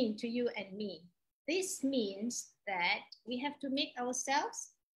this mean to you and me? This means that we have to make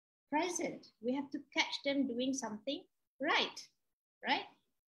ourselves present. We have to catch them doing something right?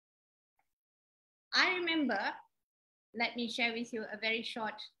 I remember, let me share with you a very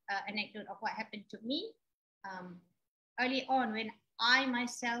short anecdote of what happened to me. Early on, when I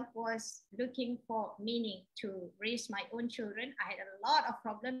myself was looking for meaning to raise my own children, I had a lot of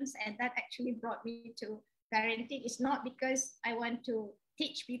problems, and that actually brought me to parenting. It's not because I want to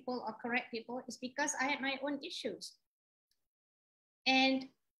teach people or correct people, it's because I had my own issues. And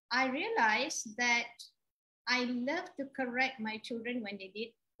I realized that I love to correct my children when they did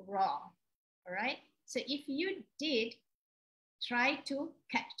wrong, all right? So if you did try to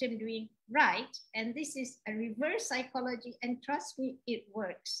catch them doing right, and this is a reverse psychology, and trust me, it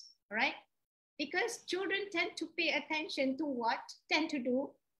works, right? Because children tend to pay attention to what tend to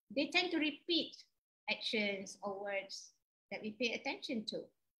do. They tend to repeat actions or words that we pay attention to,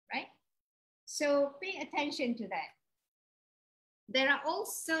 right? So pay attention to that. There are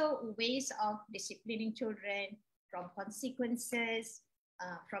also ways of disciplining children, from consequences,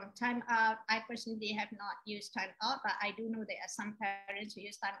 from time out. I personally have not used time out, but I do know there are some parents who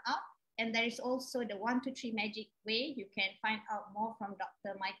use time out. And there is also the 1, 2, 3 magic way. You can find out more from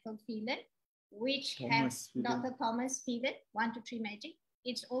Dr. Michael Phelan, which has Dr. Thomas Phelan, 1, 2, 3 magic.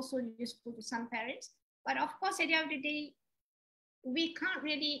 It's also useful to some parents. But of course, at the end of the day, we can't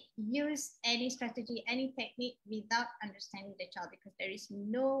really use any strategy, any technique without understanding the child, because there is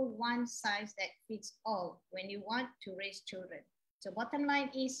no one size that fits all when you want to raise children. So bottom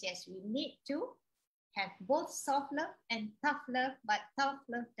line is, yes, we need to have both soft love and tough love, but tough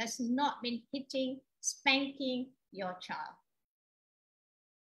love does not mean hitting, spanking your child.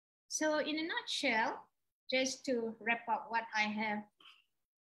 So in a nutshell, just to wrap up what I have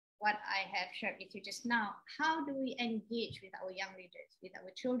shared with you just now, how do we engage with our young leaders, with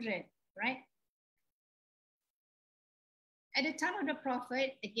our children, right? At the time of the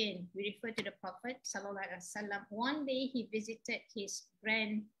Prophet, again, we refer to the Prophet, Sallallahu Alaihi Wasallam. One day he visited his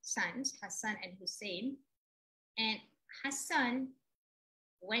grandsons, Hassan and Hussein, and Hassan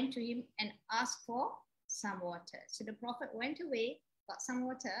went to him and asked for some water. So the Prophet went away, got some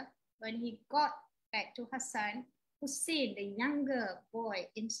water. When he got back to Hassan, Hussein, the younger boy,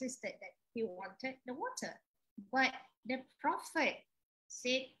 insisted that he wanted the water. But the Prophet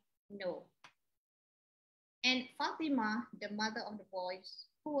said no. And Fatima, the mother of the boys,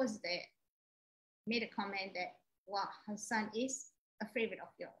 who was there, made a comment that, wow, Hassan is a favorite of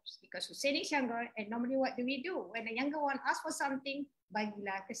yours. Because Hussein is younger, and normally what do we do? When the younger one asks for something,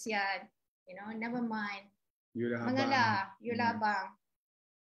 bagilah, kesian, never mind. Mengalah, yulah bang.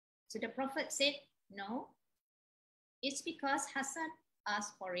 So the Prophet said, no, it's because Hassan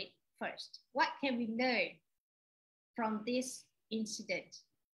asked for it first. What can we learn from this incident?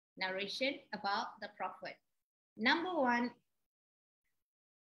 Narration about the Prophet. Number one,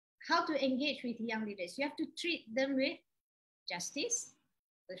 how to engage with young leaders. You have to treat them with justice,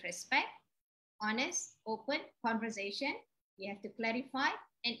 with respect, honest, open conversation. You have to clarify.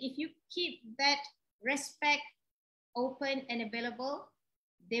 And if you keep that respect open and available,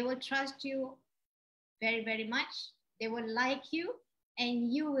 they will trust you very, very much. They will like you,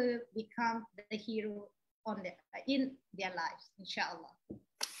 and you will become the hero in their lives, inshallah.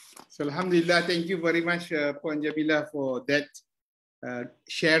 So Alhamdulillah, thank you very much, Puan Jamilah, for that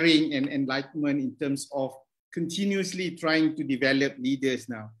sharing and enlightenment in terms of continuously trying to develop leaders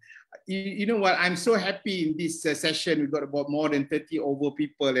now. You know what? I'm so happy in this session. We've got about more than 30 over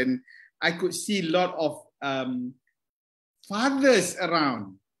people, and I could see a lot of fathers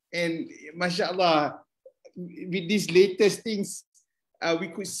around. And mashallah, with these latest things, we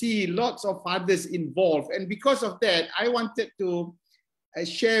could see lots of fathers involved. And because of that, I wanted to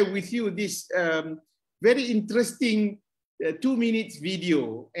share with you this very interesting 2 minutes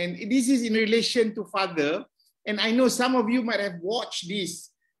video. And this is in relation to father. And I know some of you might have watched this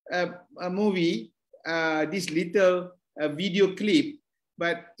movie, this little video clip.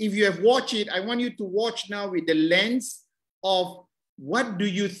 But if you have watched it, I want you to watch now with the lens of what do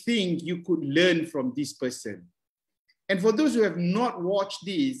you think you could learn from this person. And for those who have not watched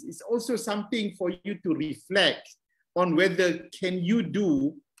this, it's also something for you to reflect on whether can you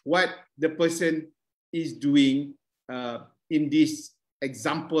do what the person is doing in this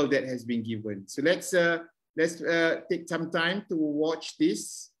example that has been given. So let's take some time to watch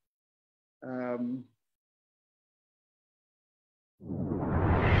this.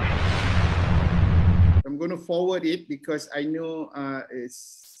 I'm going to forward it because I know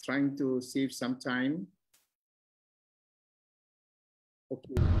it's trying to save some time.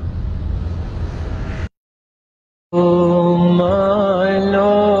 Okay. Oh my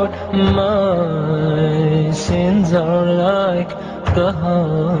Lord, my sins are like the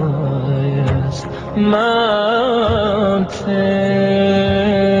highest mountain.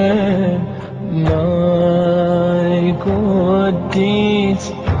 My good deeds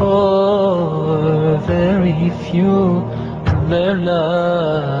are very few, they're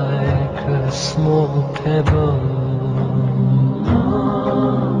like a small pebble.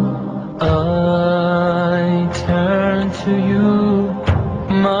 I turn to you,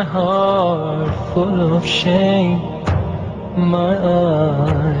 my heart full of shame, my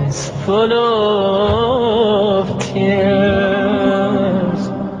eyes full of tears.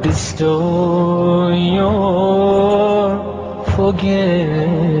 Bestow your forgiveness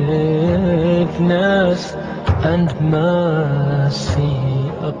and mercy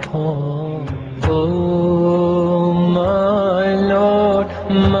upon me. Oh my Lord,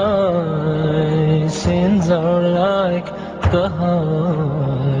 my sins are like the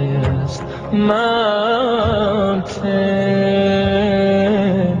highest mountain.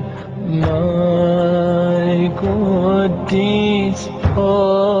 My good deeds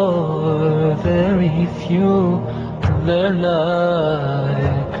are very few, they're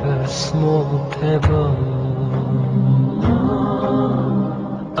like a small pebble.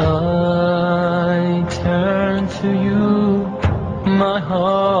 I turn to you, my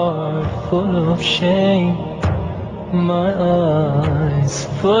heart full of shame, my eyes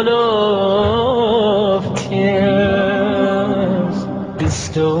full of tears.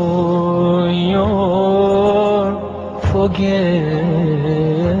 Bestow your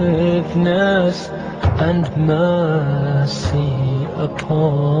forgiveness and mercy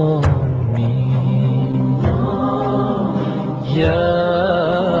upon me.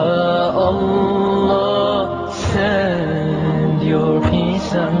 Ya Allah, send your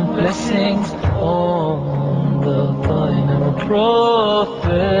peace and blessings on the final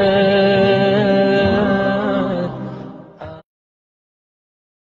prophet.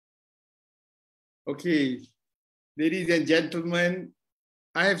 Okay, ladies and gentlemen,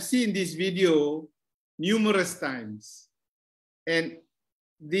 I have seen this video numerous times, and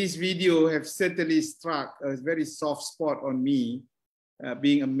this video have certainly struck a very soft spot on me,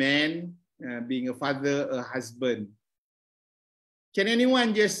 being a man, being a father, a husband. Can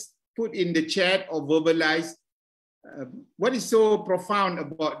anyone just put in the chat or verbalize what is so profound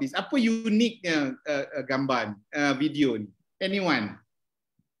about this? Apa uniknya gambar, video ni? Anyone?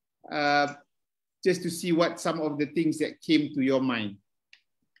 Just to see what some of the things that came to your mind.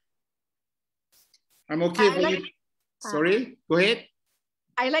 I'm okay for you. Sorry, go ahead.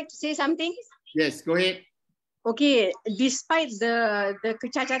 I like to say something. Yes, go ahead. Okay, despite the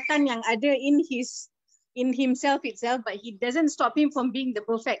kecacatan yang ada in himself itself, but he doesn't stop him from being the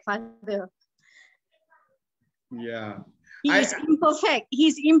perfect father. Yeah. He is imperfect.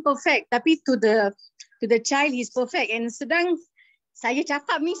 He's imperfect. Tapi to the child, he's perfect. And sedang saya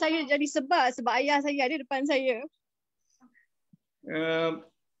cakap ni, saya jadi sebab ayah saya ada depan saya.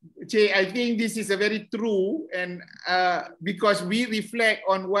 Cik, I think this is a very true, and because we reflect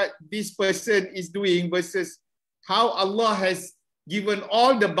on what this person is doing versus how Allah has given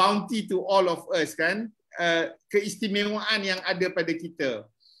all the bounty to all of us, kan? Keistimewaan yang ada pada kita.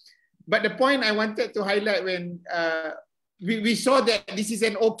 But the point I wanted to highlight when we saw that this is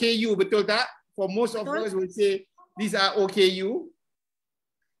an OKU, betul tak? For most of us will say these are OKU.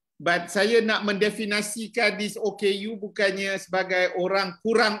 But saya nak mendefinisikan this OKU bukannya sebagai orang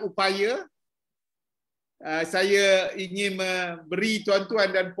kurang upaya. Saya ingin memberi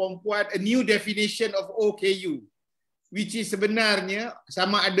tuan-tuan dan puan-puan a new definition of OKU, which is sebenarnya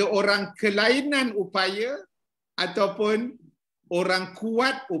sama ada orang kelainan upaya ataupun orang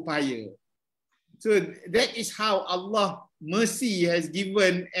kuat upaya. So that is how Allah mercy has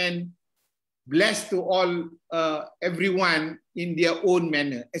given and blessed to all everyone in their own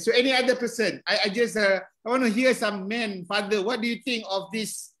manner. So any other person, I want to hear some men, father, what do you think of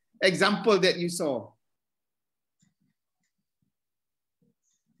this example that you saw?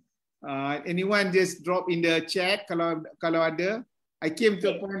 Anyone just drop in the chat kalau ada. I came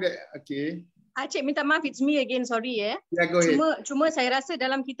to a point that okay. Cik minta maaf, it's me again, sorry ya. Yeah, go ahead. Cuma saya rasa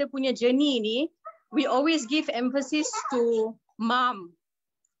dalam kita punya journey ni, we always give emphasis to mom.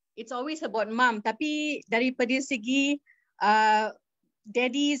 It's always about mom. Tapi daripada segi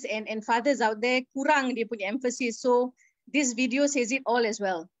daddies and fathers out there, kurang dia punya emphasis. So this video says it all as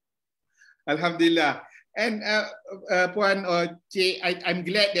well. Alhamdulillah. And Puan or Cik, I'm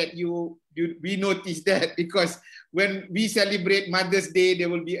glad that we noticed that, because when we celebrate Mother's Day, there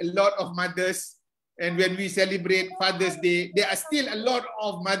will be a lot of mothers. And when we celebrate Father's Day, there are still a lot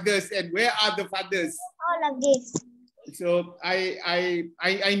of mothers. And where are the fathers? All of this. So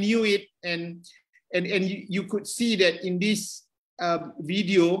I knew it, and you could see that in this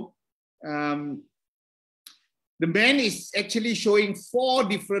video, the man is actually showing 4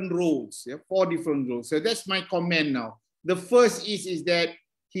 different roles. Yeah, 4 different roles. So that's my comment now. The first is that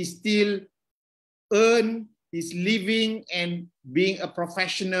he still earn his living and being a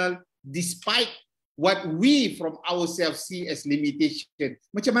professional despite what we from ourselves see as limitation.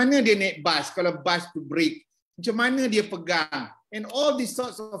 Macam mana dia naik bus kalau bus to break? Macam mana dia pegang? And all these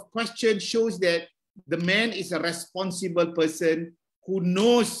sorts of questions shows that the man is a responsible person who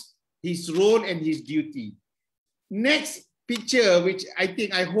knows his role and his duty. Next picture, which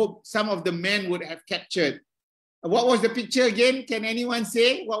I hope some of the men would have captured. What was the picture again? Can anyone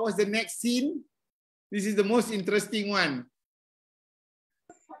say? What was the next scene? This is the most interesting one.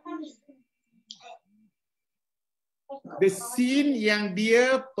 The scene yang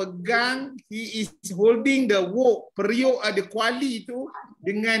dia pegang, he is holding the wok, periuk ada kuali tu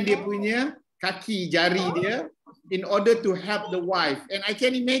dengan dia punya kaki jari dia in order to help the wife. And I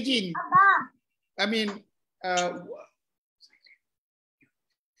can imagine, I mean,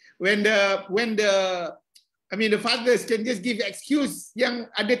 when the fathers can just give excuse, yang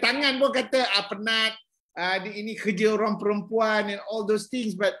ada tangan pun kata penat, ini kerja orang perempuan and all those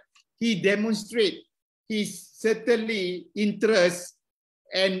things, but he demonstrate his certainly interest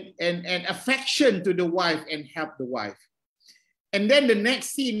and affection to the wife and help the wife. And then the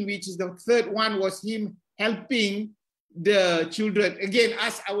next scene, which is the third one, was him helping the children. Again,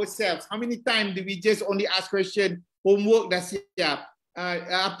 ask ourselves, how many times do we just only ask question, homework dah siap,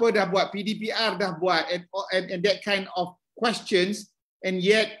 apa dah buat, PDPR dah buat, and that kind of questions, and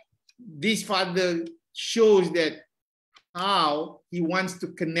yet this father shows that how he wants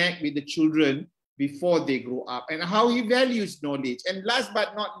to connect with the children before they grow up and how he values knowledge. And last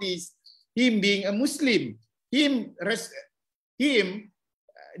but not least, him being a Muslim, him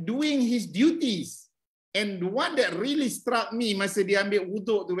doing his duties. And the one that really struck me masa dia ambil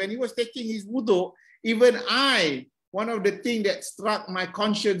wuduk tu, when he was taking his wuduk, even one of the things that struck my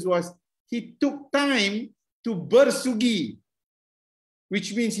conscience was he took time to bersugi,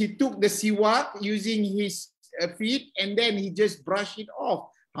 which means he took the siwak using his feet and then he just brushed it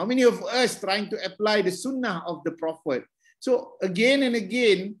off. How many of us trying to apply the sunnah of the Prophet? So again and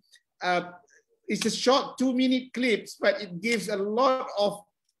again, it's a short 2-minute clips, but it gives a lot of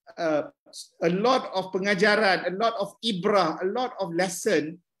pengajaran, a lot of ibrah, a lot of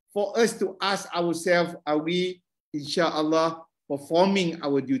lesson for us to ask ourselves, are we, inshallah, performing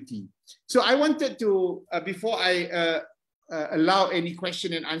our duty? So I wanted to, before I allow any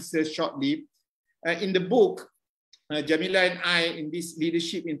question and answer shortly, in the book, Jamilah and I, in this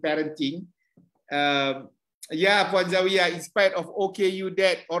leadership in parenting, Puan Zawiyah, in spite of OKU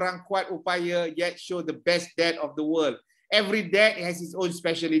dad, orang kuat upaya, yet show the best dad of the world. Every dad has his own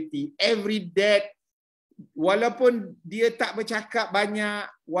specialty. Every dad, walaupun dia tak bercakap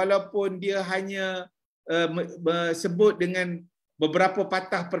banyak, walaupun dia hanya sebut dengan beberapa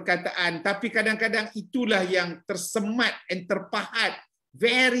patah perkataan, tapi kadang-kadang itulah yang tersemat and terpahat,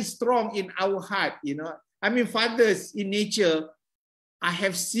 very strong in our heart, you know. I mean, fathers in nature, I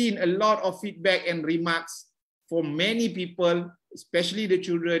have seen a lot of feedback and remarks from many people, especially the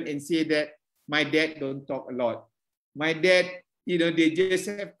children, and say that my dad don't talk a lot. My dad, you know, they just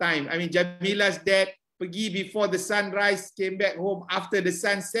have time. I mean, Jamilah's dad pergi before the sunrise, came back home after the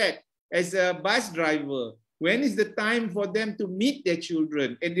sunset as a bus driver. When is the time for them to meet their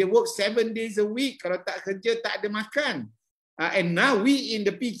children? And they work 7 days a week. Kalau tak kerja, tak ada makan. And now we in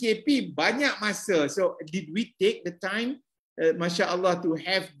the PKP, banyak masa. So did we take the time, Masya Allah, to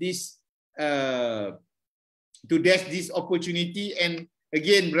have this, to dash this opportunity? And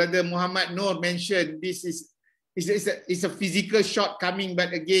again, Brother Muhammad Noor mentioned this is it's a physical shortcoming,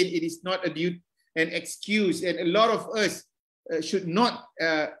 but again, it is not an excuse. And a lot of us should not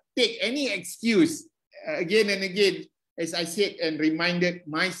take any excuse. Again and again, as I said and reminded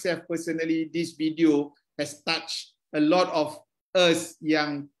myself personally, this video has touched a lot of us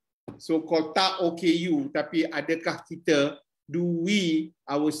yang so-called tak OKU, tapi adakah kita, do we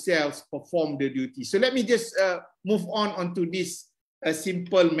ourselves perform the duty? So let me just move on onto this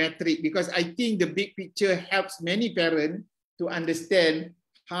simple metric, because I think the big picture helps many parents to understand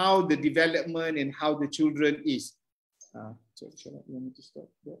how the development and how the children is. So you want me to stop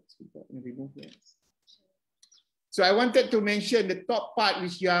that? Remove that. So I wanted to mention the top part,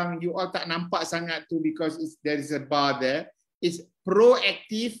 which yang you all tak nampak sangat tu, because there is a bar there. It's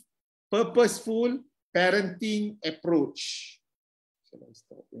proactive, purposeful parenting approach. Shall I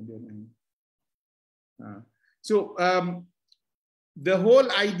stop? So the whole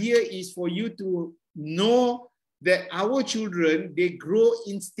idea is for you to know that our children, they grow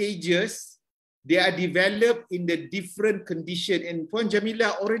in stages, they are developed in the different condition. And Puan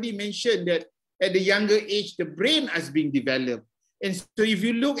Jamilah already mentioned that at the younger age, the brain has been developed. And so if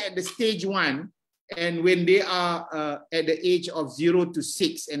you look at the stage 1, and when they are at the age of 0 to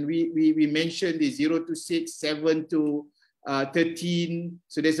 6, and we mentioned the 0 to 6, 7 to 13,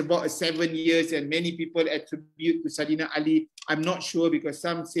 so there's about 7 years, and many people attribute to Sayyidina Ali. I'm not sure, because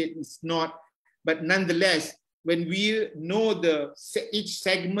some said it's not, but nonetheless, when we know each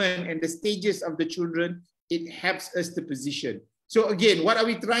segment and the stages of the children, it helps us to position. So again, what are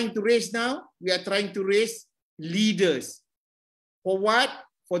we trying to raise now? We are trying to raise leaders. For what?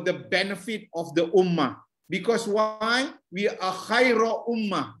 For the benefit of the ummah. Because why? We are khayra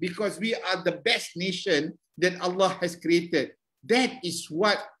ummah, because we are the best nation that Allah has created. That is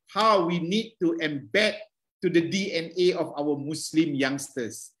how we need to embed to the DNA of our Muslim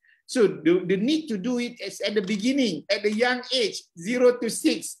youngsters. So the need to do it is at the beginning, at the young age, 0 to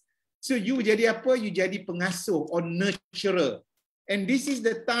 6. So you jadi apa? You jadi pengasuh or nurturer. And this is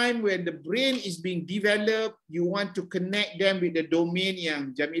the time when the brain is being developed. You want to connect them with the domain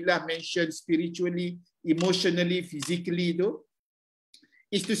yang Jamilah mentioned, spiritually, emotionally, physically,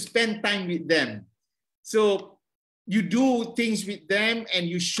 is to spend time with them. So you do things with them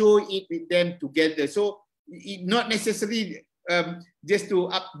and you show it with them together. So not necessarily just to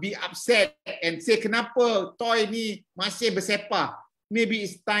be upset and say, kenapa toy ni masih bersepah? Maybe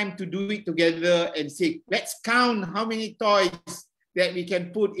it's time to do it together and say, let's count how many toys that we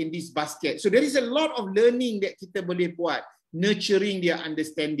can put in this basket. So there is a lot of learning that kita boleh buat, nurturing their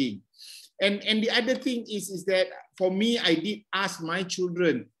understanding. And the other thing is that for me, I did ask my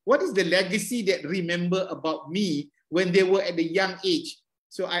children, what is the legacy that remember about me when they were at a young age?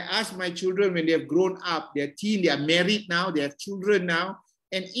 So I asked my children when they have grown up, they're teen, they are married now, they have children now,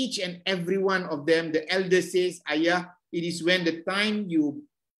 and each and every one of them, the elder says, Ayah, it is when the time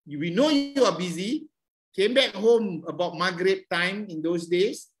we know you are busy, came back home about Maghrib time in those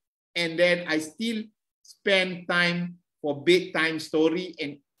days, and then I still spend time for bedtime story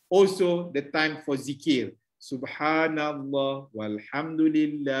and also the time for zikir. Subhanallah,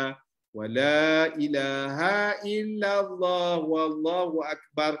 walhamdulillah, wa la ilaha illallah, wallahu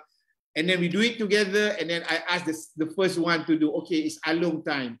akbar. And then we do it together, and then I ask the first one to do, okay, it's alung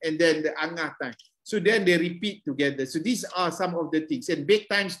time, and then the angah time. So then they repeat together. So these are some of the things. And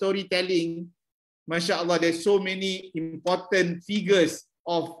bedtime storytelling, Masya Allah, there's so many important figures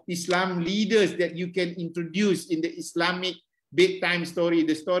of Islam leaders that you can introduce in the Islamic bedtime story.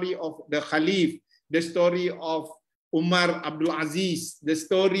 The story of the Khalif, the story of Umar Abdul Aziz, the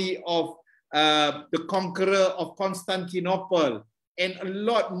story of the conqueror of Constantinople, and a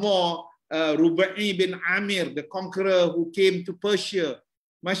lot more, Rubai bin Amir, the conqueror who came to Persia.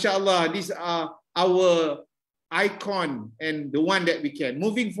 Masya Allah, these are our icon and the one that we can.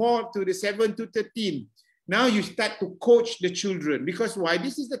 Moving forward to the 7 to 13. Now you start to coach the children. Because why?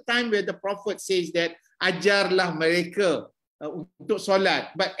 This is the time where the Prophet says that ajarlah mereka untuk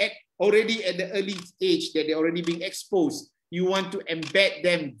solat. But already at the early age that they're already being exposed, you want to embed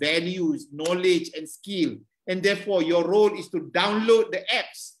them values, knowledge, and skill. And therefore, your role is to download the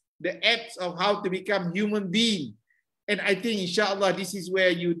apps of how to become human being. And I think, inshallah, this is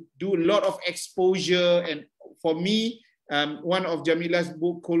where you do a lot of exposure. And for me, One of Jamilah's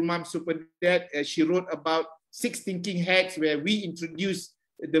book, Cool Mom, Super Dad, she wrote about 6 thinking hacks where we introduce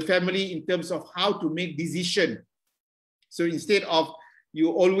the family in terms of how to make decision. So instead of you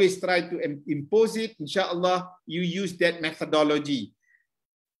always try to impose it, inshallah, you use that methodology.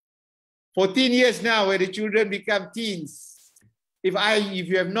 14 years now, where the children become teens, if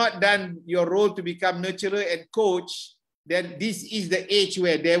you have not done your role to become nurturer and coach, then this is the age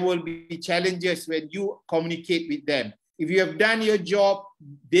where there will be challenges when you communicate with them. If you have done your job,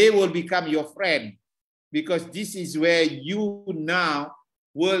 they will become your friend, because this is where you now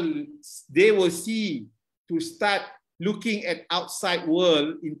they will see to start looking at outside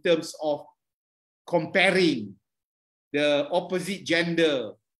world in terms of comparing the opposite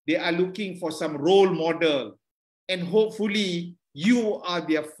gender. They are looking for some role model, and hopefully you are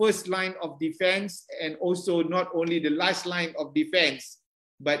their first line of defense, and also not only the last line of defense,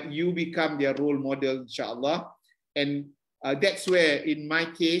 but you become their role model, inshallah. And that's where, in my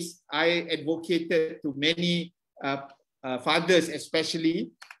case, I advocated to many fathers,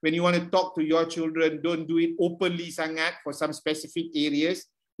 especially when you want to talk to your children, don't do it openly sangat for some specific areas.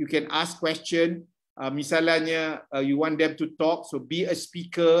 You can ask questions. Misalnya, you want them to talk, so be a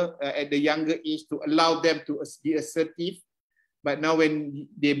speaker at the younger age to allow them to be assertive. But now when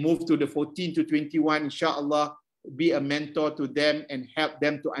they move to the 14 to 21, inshallah, be a mentor to them and help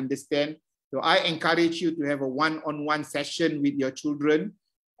them to understand. So I encourage you to have a one-on-one session with your children,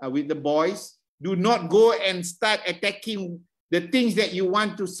 with the boys. Do not go and start attacking the things that you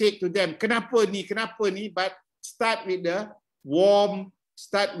want to say to them. Kenapa ni, but start with a warm,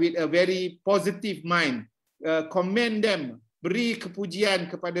 start with a very positive mind. Commend them, beri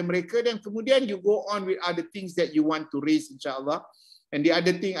kepujian kepada mereka, dan kemudian you go on with other things that you want to raise, insyaAllah. And the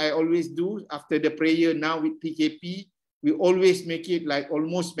other thing I always do after the prayer now with PKP, we always make it like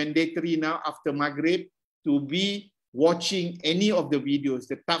almost mandatory now after Maghrib to be watching any of the videos,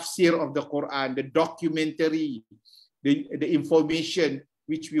 the tafsir of the Quran, the documentary, the information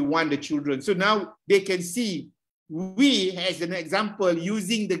which we want the children. So now they can see we, as an example,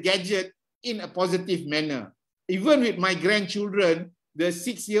 using the gadget in a positive manner. Even with my grandchildren, the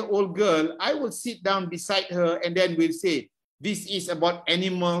 6-year-old girl, I will sit down beside her and then we'll say, this is about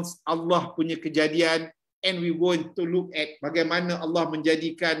animals, Allah punya kejadian, and we want to look at bagaimana Allah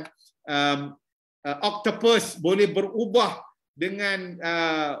menjadikan octopus boleh berubah dengan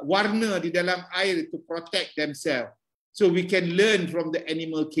warna di dalam air to protect themselves. So we can learn from the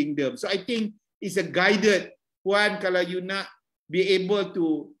animal kingdom. So I think it's a guided, Puan, kalau you nak be able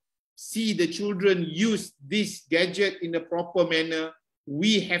to see the children use this gadget in a proper manner,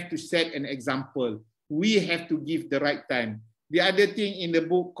 we have to set an example. We have to give the right time. The other thing in the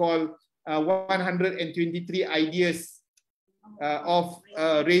book called 123 Ideas of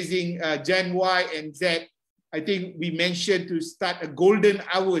Raising Gen Y and Z, I think we mentioned to start a golden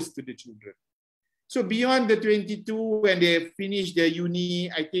hours to the children. So beyond the 22, when they finish their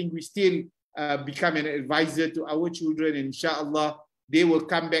uni, I think we still become an advisor to our children, and inshallah, they will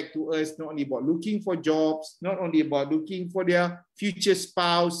come back to us not only about looking for jobs, not only about looking for their future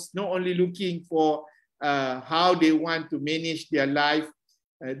spouse, not only looking for how they want to manage their life.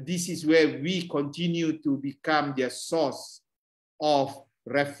 This is where we continue to become their source of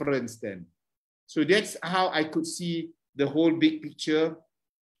reference then. So that's how I could see the whole big picture.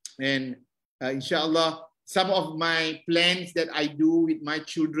 And inshallah, some of my plans that I do with my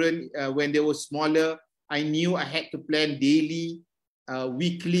children when they were smaller, I knew I had to plan daily,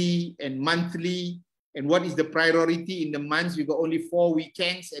 weekly and monthly, and what is the priority in the months. We got only 4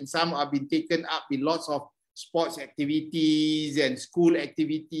 weekends, and some have been taken up with lots of sports activities and school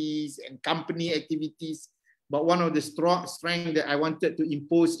activities and company activities. But one of the strengths that I wanted to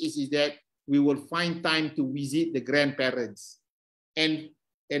impose is that we will find time to visit the grandparents, and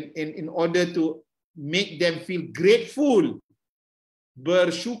in order to make them feel grateful,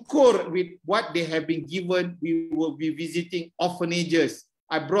 bersyukur with what they have been given, we will be visiting orphanages.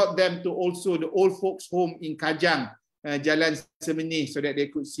 I brought them to also the old folks home in Kajang, Jalan Semeni, so that they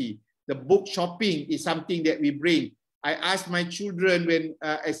could see. The book shopping is something that we bring. I asked my children when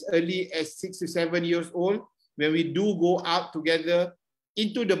as early as 6 to 7 years old, when we do go out together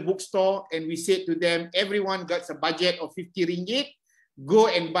into the bookstore, and we said to them, everyone got a budget of 50 ringgit, go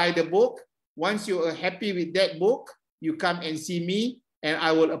and buy the book. Once you are happy with that book, you come and see me and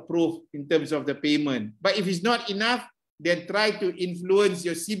I will approve in terms of the payment. But if it's not enough, then try to influence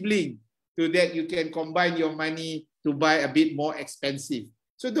your sibling so that you can combine your money to buy a bit more expensive.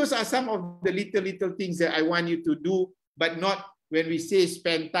 So those are some of the little things that I want you to do, but not when we say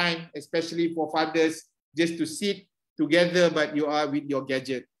spend time, especially for fathers, just to sit together, but you are with your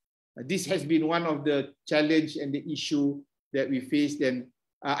gadget. This has been one of the challenge and the issue that we faced. And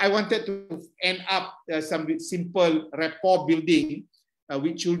I wanted to end up some simple rapport building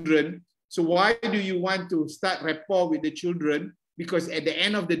with children. So why do you want to start rapport with the children? Because at the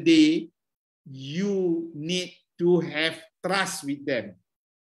end of the day, you need to have trust with them.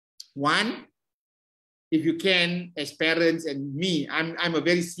 One, if you can, as parents, and me, I'm a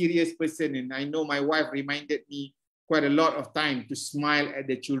very serious person, and I know my wife reminded me quite a lot of time to smile at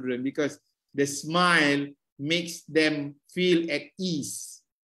the children, because the smile makes them feel at ease,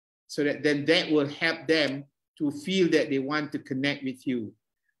 so that then that will help them to feel that they want to connect with you.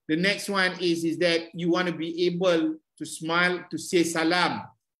 The next one is that you want to be able to smile, to say salam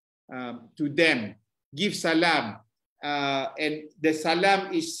to them, give salam. And the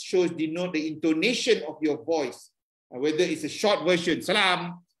salam denote the intonation of your voice, whether it's a short version,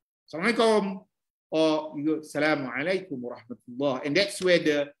 salam, assalamualaikum, or you go, assalamu alaikum wa rahmatullah. And that's where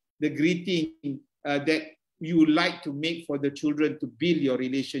the greeting that you like to make for the children to build your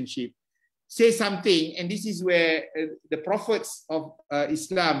relationship. Say something, and this is where the prophets of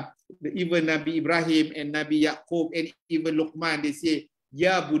Islam, even Nabi Ibrahim and Nabi Yaqub and even Luqman, they say,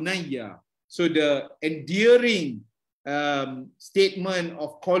 Ya Bunayya. So the endearing statement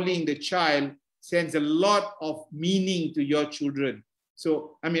of calling the child sends a lot of meaning to your children.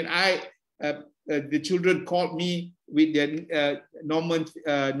 So, I mean, the children called me with the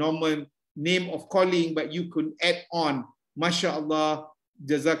normal name of calling, but you could add on, MashaAllah,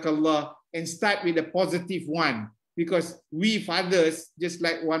 Jazakallah, and start with a positive one. Because we fathers, just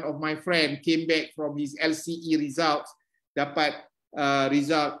like one of my friends came back from his LCE results, dapat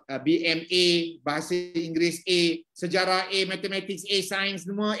result BMA, Bahasa Inggeris A, Sejarah A, Mathematics A, Science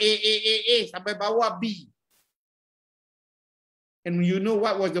semua A, sampai bawah B. And you know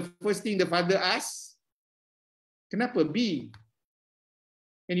what was the first thing the father asked? Kenapa B?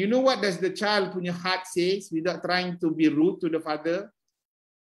 And you know what does the child punya heart says without trying to be rude to the father?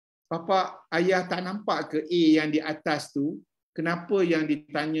 Papa, ayah tak nampak ke A yang di atas tu? Kenapa yang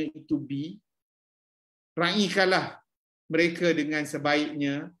ditanya itu B? Raikanlah mereka dengan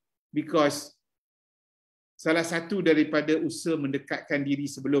sebaiknya, because salah satu daripada usaha mendekatkan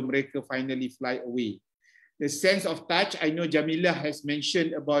diri sebelum mereka finally fly away. The sense of touch, I know Jamilah has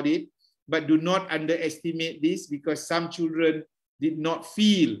mentioned about it, but do not underestimate this, because some children did not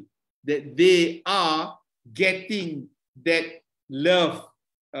feel that they are getting that love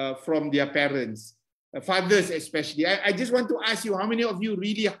from their parents, fathers especially. I just want to ask you, how many of you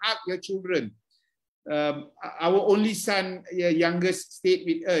really hug your children? Our only son, youngest, stayed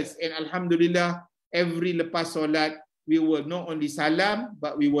with us, and Alhamdulillah, every lepas solat, we will not only salam,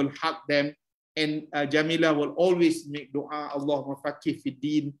 but we will hug them. And Jamilah will always make dua, Allahumma faqih fid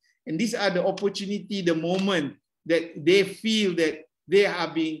din. And these are the opportunity, the moment that they feel that they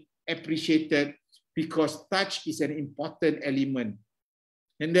are being appreciated, because touch is an important element.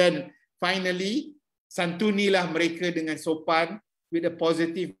 And then finally, santunilah mereka dengan sopan, with a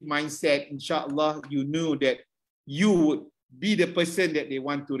positive mindset. InsyaAllah, you know that you would be the person that they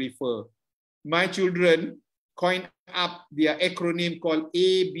want to refer. My children coined up their acronym called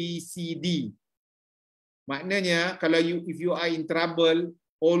ABCD. Maknanya, if you are in trouble,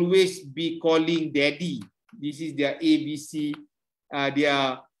 always be calling daddy. This is their ABC,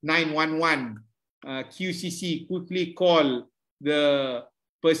 their 911. QCC, quickly call the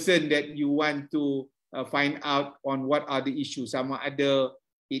person that you want to find out on what are the issues. Sama ada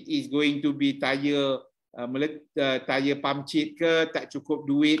it is going to be tayar pamcit ke, tak cukup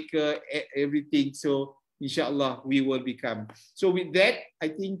duit ke, everything. So insyaAllah we will become. So with that, I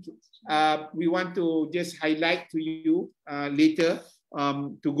think we want to just highlight to you later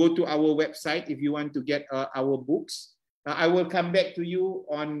to go to our website if you want to get our books. I will come back to you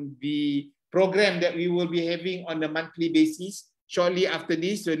on the program that we will be having on a monthly basis shortly after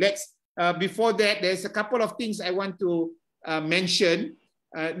this. So let's before that, there's a couple of things I want to mention.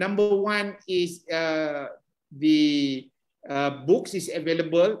 Number one is the books is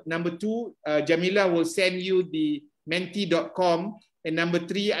available. Number two, Jamilah will send you the menti.com. And number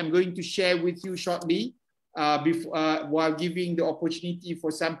three, I'm going to share with you shortly while giving the opportunity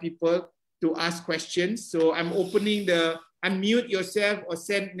for some people to ask questions. So I'm opening the unmute yourself or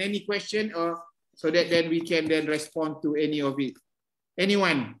send any question, or so that then we can then respond to any of it.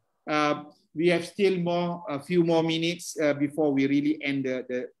 Anyone? We have still a few more minutes before we really end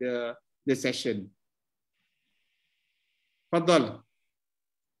the session. Fadal.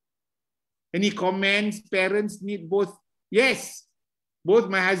 Any comments? Parents need both. Yes, both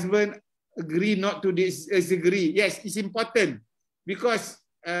my husband agree not to disagree. Yes, it's important, because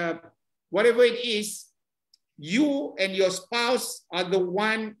whatever it is, you and your spouse are the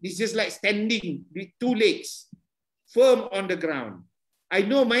one, it's just like standing with two legs firm on the ground. I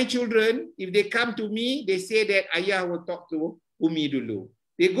know my children, if they come to me, they say that ayah will talk to Umi dulu.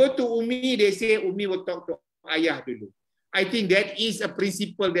 They go to Umi, they say Umi will talk to ayah dulu. I think that is a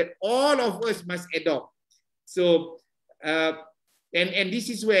principle that all of us must adopt. So, and this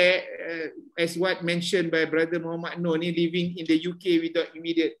is where, as what mentioned by Brother Muhammad Noor, living in the UK without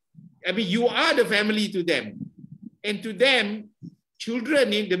immediate, I mean, you are the family to them. And to them,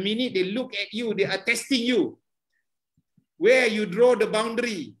 children, in the minute they look at you, they are testing you. Where you draw the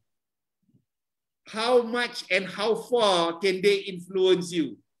boundary. How much and how far can they influence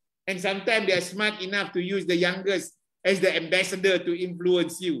you? And sometimes they are smart enough to use the youngest as the ambassador to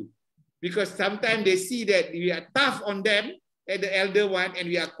influence you. Because sometimes they see that we are tough on them at the elder one and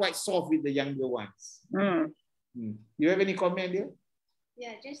we are quite soft with the younger ones. You have any comment here?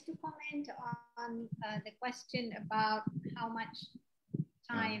 Yeah, just to comment on the question about how much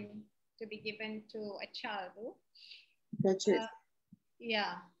time to be given to a child. The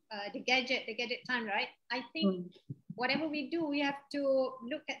gadget time, right? I think whatever we do, we have to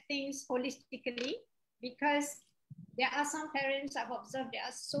look at things holistically, because there are some parents I've observed, they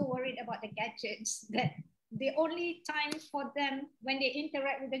are so worried about the gadgets that the only time for them when they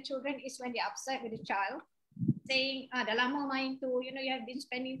interact with the children is when they're upset with the child, saying, dah lama main tu, you know, you have been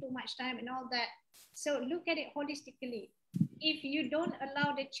spending too much time and all that. So look at it holistically. If you don't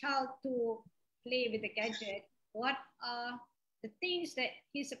allow the child to play with the gadget, what are the things that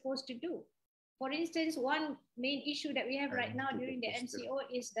he's supposed to do? For instance, one main issue that we have right now during the MCO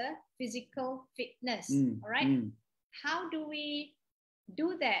is the physical fitness. All right. How do we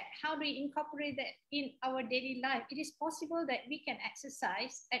do that? How do we incorporate that in our daily life? It is possible that we can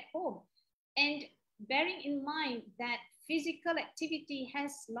exercise at home. And bearing in mind that physical activity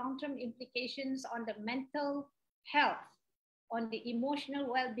has long-term implications on the mental health, on the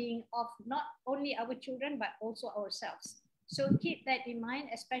emotional well-being of not only our children, but also ourselves. So keep that in mind,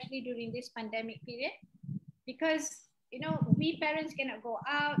 especially during this pandemic period, because, you know, we parents cannot go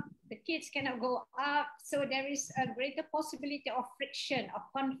out, the kids cannot go out. So there is a greater possibility of friction, of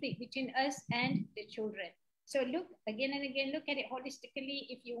conflict between us and the children. So look again and again, look at it holistically.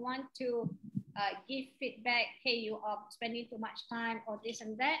 If you want to give feedback, hey, you are spending too much time or this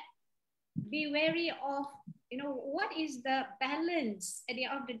and that, be wary of, you know, what is the balance at the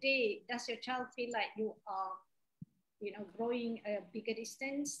end of the day? Does your child feel like you are, you know, growing a bigger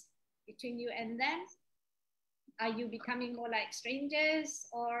distance between you and them? Are you becoming more like strangers,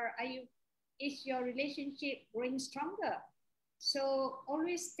 or is your relationship growing stronger? So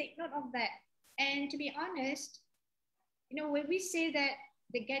always take note of that. And to be honest, you know, when we say that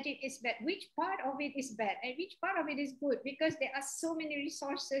the gadget is bad, which part of it is bad and which part of it is good? Because there are so many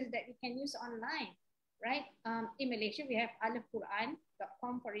resources that we can use online, right? In Malaysia, we have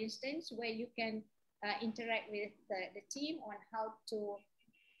alquran.com, for instance, where you can interact with the team on how to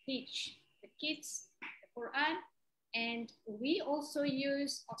teach the kids the Quran. And we also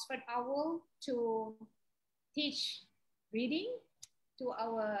use Oxford Owl to teach reading to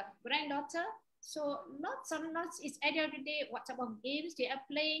our granddaughter. So lots and lots, it's at the end of the day, what type of games they are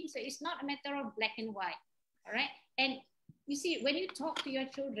playing. So it's not a matter of black and white, all right? And you see, when you talk to your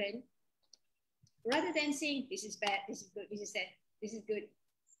children, rather than saying, this is bad, this is good, this is bad, this is good,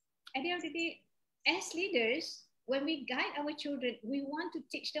 at the end of the day, as leaders, when we guide our children, we want to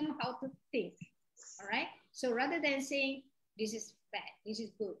teach them how to think, all right? So rather than saying, this is bad, this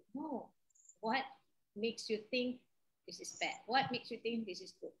is good, no. What makes you think this is bad? What makes you think this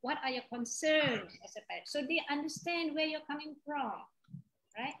is good? What are your concerns as a parent? So they understand where you're coming from,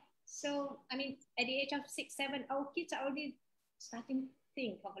 right? So, I mean, at the age of 6, 7, our kids are already starting to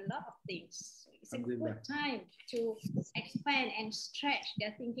think of a lot of things. So it's a good time to expand and stretch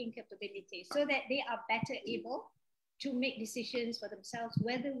their thinking capability so that they are better able to make decisions for themselves,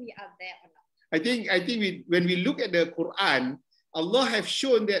 whether we are there or not. I think when we look at the Quran, Allah have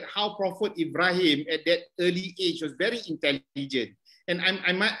shown that how Prophet Ibrahim at that early age was very intelligent. And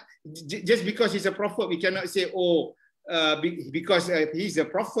just because he's a prophet, we cannot say, oh, because he's a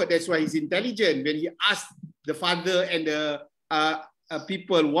prophet, that's why he's intelligent. When he asked the father and the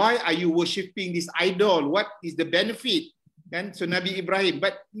people, why are you worshipping this idol? What is the benefit? And so Nabi Ibrahim.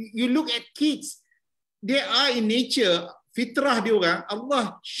 But you look at kids, they are in nature, fitrah dia orang,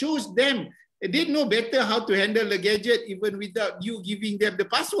 Allah shows them. They know better how to handle the gadget even without you giving them the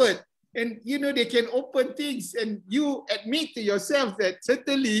password. And you know, they can open things, and you admit to yourself that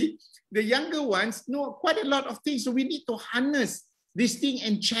certainly the younger ones know quite a lot of things. So we need to harness this thing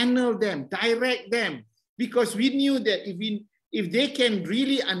and channel them, direct them, because we knew that if we if they can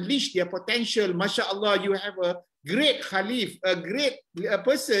really unleash their potential, mashallah, you have a great Khalif, a great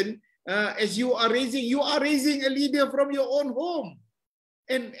person, as you are raising a leader from your own home.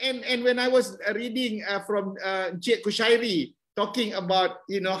 And when I was reading from Cik Kushairi, talking about,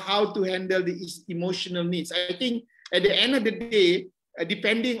 how to handle the emotional needs, I think at the end of the day,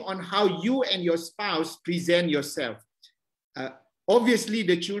 depending on how you and your spouse present yourself, obviously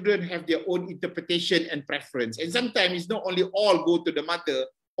the children have their own interpretation and preference. And sometimes it's not only all go to the mother,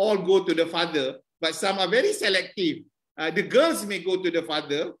 all go to the father, but some are very selective. The girls may go to the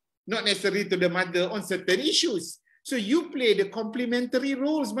father, not necessarily to the mother on certain issues. So you play the complementary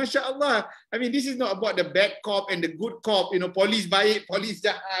roles, mashallah. I mean, this is not about the bad cop and the good cop, police baik, police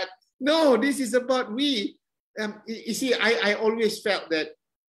jahat. No, this is about we. You see, I always felt that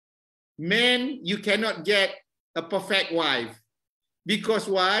men, you cannot get a perfect wife. Because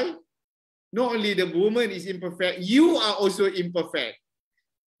why? Not only the woman is imperfect, you are also imperfect.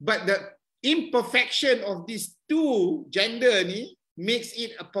 But the imperfection of these two gender ni makes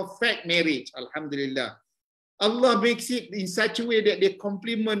it a perfect marriage, alhamdulillah. Allah makes it in such a way that they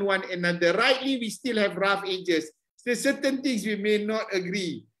complement one another. Rightly, we still have rough edges. There's certain things we may not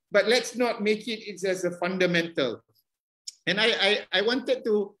agree, but let's not make it as a fundamental. And I wanted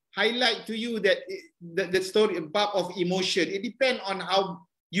to highlight to you that the story about of emotion, it depends on how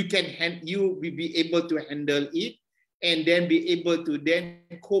you can be able to handle it, and then be able to then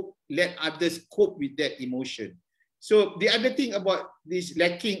cope, let others cope with that emotion. So the other thing about this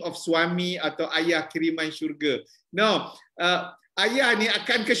lacking of suami atau ayah kiriman syurga. Now, ayah ni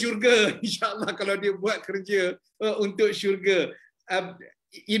akan ke syurga, insyaAllah, kalau dia buat kerja untuk syurga.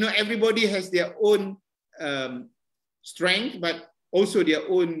 Everybody has their own strength, but also their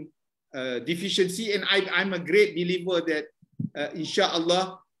own deficiency. And I'm a great believer that,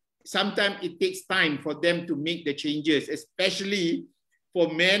 insyaAllah, sometimes it takes time for them to make the changes, especially for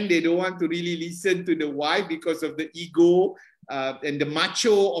men. They don't want to really listen to the wife because of the ego and the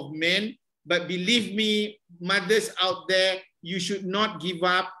macho of men. But believe me, mothers out there, you should not give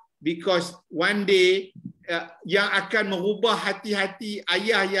up, because one day yang akan merubah hati-hati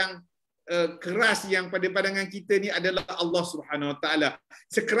ayah yang keras yang pada pandangan kita ni adalah Allah Subhanahu Wa Taala.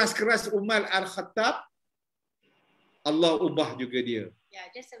 Sekeras-keras Umar Al-Khattab, Allah ubah juga dia. Yeah,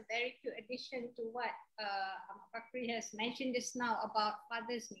 just a very quick addition to what Fakhri has mentioned just now about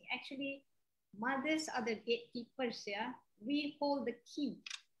fathers. Actually, mothers are the gatekeepers. Yeah, we hold the key.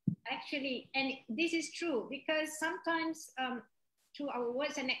 Actually, and this is true because sometimes through our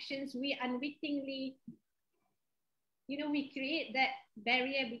words and actions, we unwittingly, we create that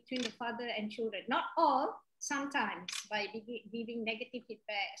barrier between the father and children. Not all, sometimes by giving negative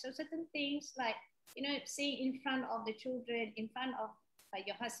feedback. So certain things like, saying in front of the children, in front of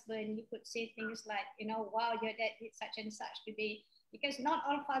your husband, you could say things like, wow, your dad did such and such today. Because not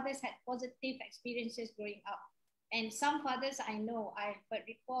all fathers had positive experiences growing up. And some fathers I know, I've heard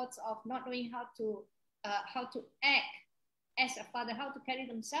reports of not knowing how to act as a father, how to carry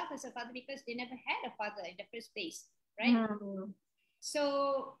themselves as a father, because they never had a father in the first place, right? Mm-hmm.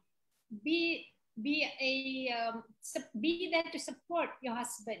 So be there to support your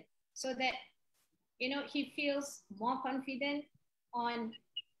husband so that, he feels more confident on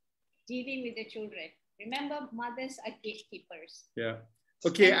dealing with the children. Remember, mothers are gatekeepers. Yeah.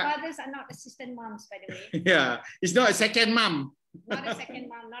 Okay. And fathers are not assistant moms, by the way. Yeah. It's not a second mom. Not a second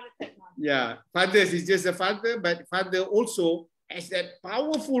mom, not a third mom. Yeah. Fathers is just a father, but father also has that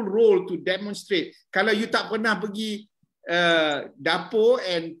powerful role to demonstrate. Kalau you tak pernah pergi dapur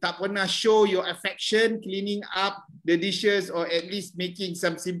and tak pernah show your affection, cleaning up the dishes, or at least making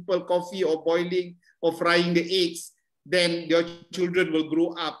some simple coffee or boiling or frying the eggs, then your children will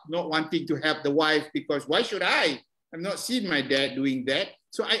grow up not wanting to help the wife, because why should I? I've not seen my dad doing that.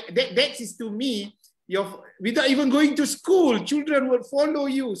 So that is to me, without even going to school, children will follow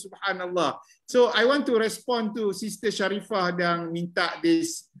you, subhanallah. So I want to respond to Sister Sharifah yang minta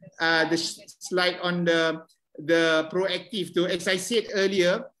this the slide on the proactive too. As I said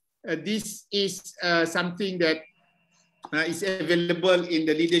earlier, this is something that is available in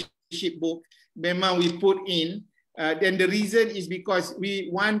the leadership book. Memang we put in. Then the reason is because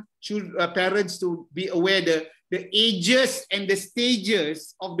we want parents to be aware the ages and the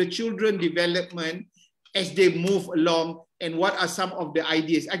stages of the children development as they move along, and what are some of the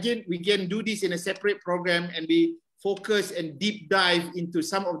ideas. Again, we can do this in a separate program, and we focus and deep dive into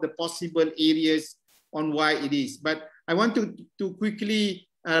some of the possible areas on why it is. But I want to quickly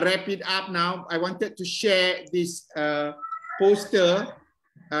wrap it up now. I wanted to share this poster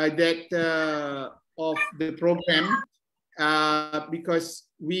of the program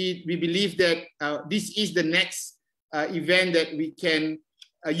because we believe that this is the next event that we can,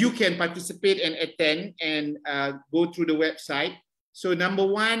 you can participate and attend and go through the website. So number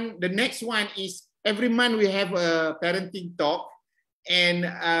one, the next one is every month we have a parenting talk, and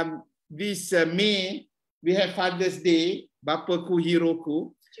this May we have Father's Day, Bapaku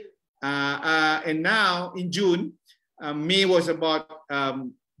Hiroku, and now in June, May was about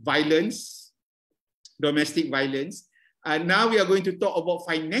violence, domestic violence. Now we are going to talk about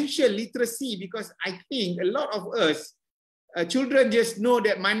financial literacy, because I think a lot of us, children just know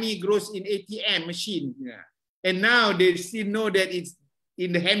that money grows in ATM machine. Yeah. And now they still know that it's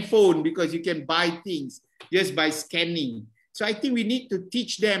in the handphone because you can buy things just by scanning. So I think we need to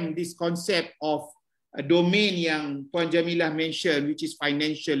teach them this concept of a domain yang Puan Jamilah mentioned, which is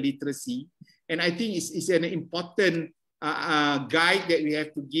financial literacy. And I think it's an important guide that we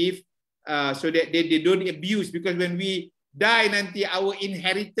have to give so that they don't abuse, because when we die nanti, our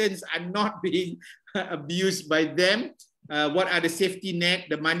inheritance are not being abused by them. What are the safety net,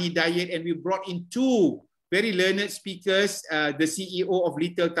 the money diet, and we brought in two very learned speakers, the CEO of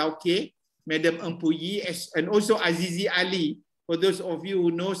Little Tauke, Madam Empuyi, and also Azizi Ali. For those of you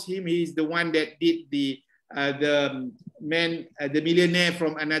who knows him, he is the one that did the millionaire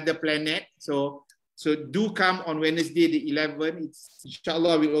from another planet. So do come on Wednesday the 11th.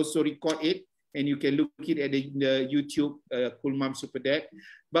 Inshallah, we'll also record it, and you can look it at the YouTube, Kulmam Super Dad.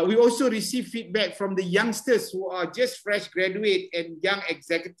 But we also receive feedback from the youngsters who are just fresh graduate and young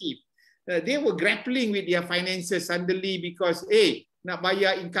executive. They were grappling with their finances suddenly because, nak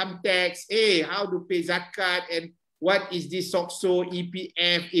bayar income tax, how to pay zakat, and what is this SOCSO,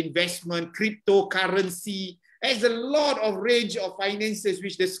 EPF, investment, cryptocurrency. There's a lot of range of finances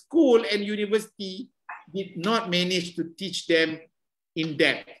which the school and university did not manage to teach them in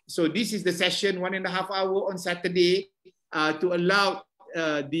depth. So this is the session, 1.5 hours on Saturday, to allow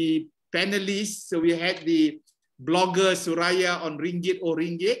the panelists. So we had the blogger Suraya on Ringgit or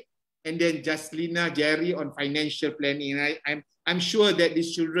Ringgit, and then Jaslina, Jerry on financial planning. And I'm sure that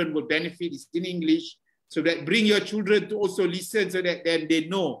these children will benefit. It's in English, so that bring your children to also listen, so that then they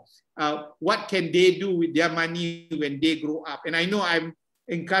know what can they do with their money when they grow up. And I know I'm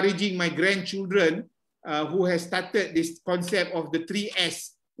encouraging my grandchildren who has started this concept of the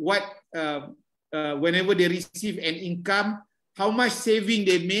 3S. What whenever they receive an income, how much saving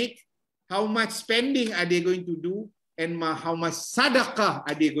they make, how much spending are they going to do, and how much sadaqah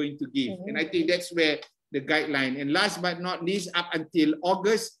are they going to give. And I think that's where the guideline. And last but not least, up until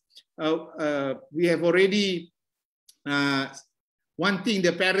August, we have already wanting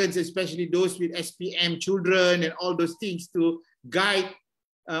the parents, especially those with SPM children and all those things, to guide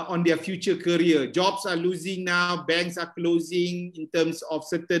on their future career. Jobs are losing now, banks are closing in terms of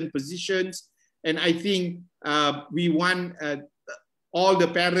certain positions. And I think we want all the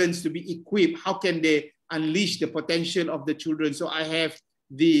parents to be equipped. How can they unleash the potential of the children? So I have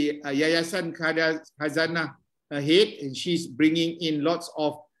the Yayasan Khazanah head, and she's bringing in lots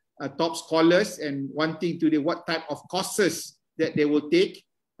of top scholars and wanting to know what type of courses that they will take.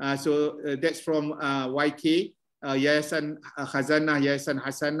 So that's from YK, Yayasan Khazanah, Yayasan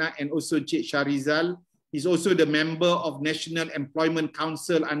Hasanah, and also Cik Sharizal. He's also the member of National Employment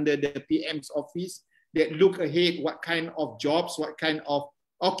Council under the PM's office that look ahead what kind of jobs, what kind of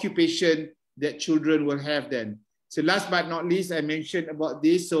occupation that children will have then. So last but not least, I mentioned about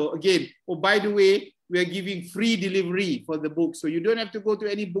this. So again, oh, by the way, we are giving free delivery for the book. So you don't have to go to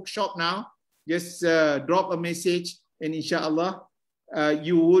any bookshop now. Just drop a message, and inshallah,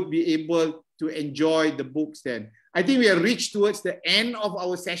 you would be able to enjoy the books then. I think we are reached towards the end of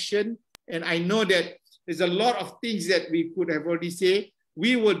our session, and I know that there's a lot of things that we could have already said.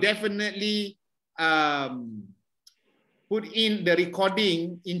 We will definitely put in the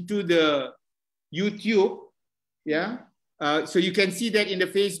recording into the YouTube, yeah. So you can see that in the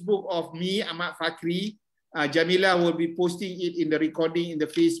Facebook of me, Ahmad Fakhri. Jamilah will be posting it in the recording in the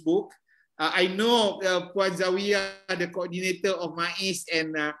Facebook. I know Puan Zawiya, the coordinator of MAIS,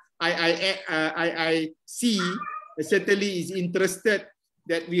 and I see certainly is interested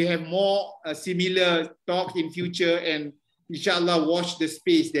that we have more similar talk in future, and inshallah watch the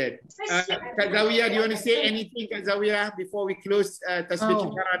space there. Kak Zawiya, do you want to say anything, Kak Zawiya, before we close Tasbih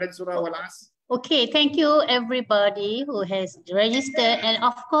Kifara dan Surah Wal-As? Okay, thank you everybody who has registered, and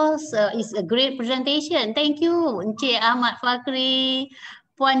of course it's a great presentation. Thank you Encik Ahmad Fakhri,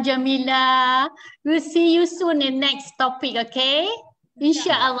 Puan Jamilah. We'll see you soon in next topic, okay?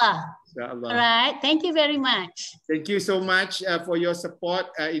 Inshallah. All right, thank you very much. Thank you so much for your support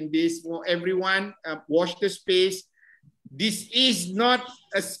in this. For everyone, watch the space. This is not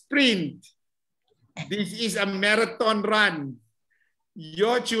a sprint. This is a marathon run.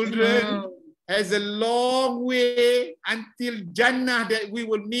 Your children has a long way until Jannah that we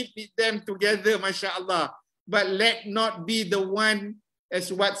will meet with them together, masya-Allah. But let not be the one, as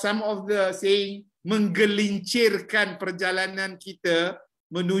what some of the saying, menggelincirkan perjalanan kita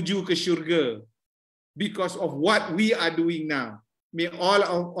menuju ke syurga because of what we are doing now. May all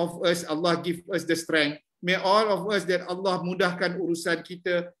of us, Allah give us the strength. May all of us that Allah mudahkan urusan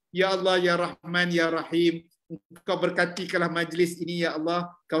kita. Ya Allah, Ya Rahman, Ya Rahim. Kau berkatikanlah majlis ini, Ya Allah.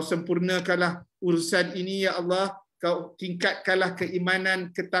 Kau sempurnakanlah urusan ini, Ya Allah. Kau tingkatkanlah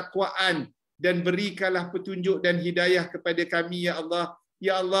keimanan, ketakwaan dan berikanlah petunjuk dan hidayah kepada kami, Ya Allah.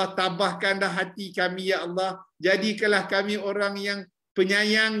 Ya Allah, tabahkanlah hati kami, Ya Allah. Jadikanlah kami orang yang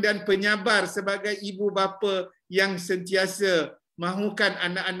penyayang dan penyabar sebagai ibu bapa yang sentiasa mahukan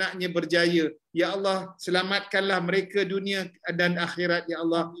anak-anaknya berjaya. Ya Allah, selamatkanlah mereka dunia dan akhirat, Ya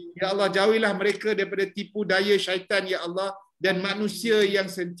Allah. Ya Allah, jauhilah mereka daripada tipu daya syaitan, Ya Allah. Dan manusia yang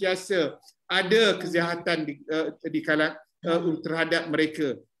sentiasa ada kejahatan di kalangan terhadap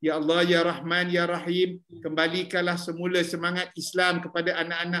mereka. Ya Allah, Ya Rahman, Ya Rahim, kembalikanlah semula semangat Islam kepada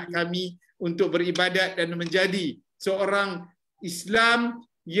anak-anak kami untuk beribadat dan menjadi seorang Islam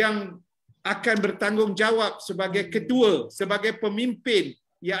yang akan bertanggungjawab sebagai ketua, sebagai pemimpin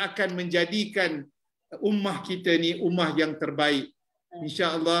yang akan menjadikan ummah kita ni ummah yang terbaik.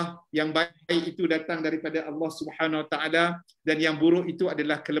 InsyaAllah yang baik itu datang daripada Allah Subhanahu Wa Taala dan yang buruk itu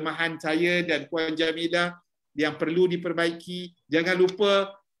adalah kelemahan saya dan Puan Jamilah yang perlu diperbaiki. Jangan lupa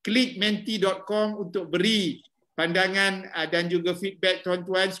klik menti.com untuk beri pandangan dan juga feedback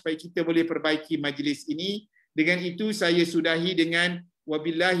tuan-tuan supaya kita boleh perbaiki majlis ini. Dengan itu saya sudahi dengan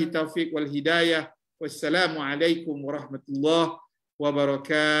wabillahi taufiq wal hidayah. Wassalamualaikum warahmatullahi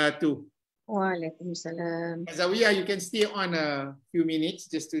wabarakatuh. Waalaikumsalam. Zawiyah, you can stay on a few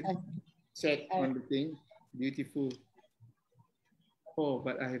minutes just to check on the thing. Beautiful. Oh,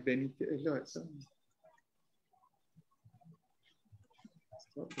 but I have benefited a lot. So.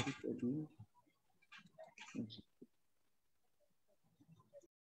 Stop it.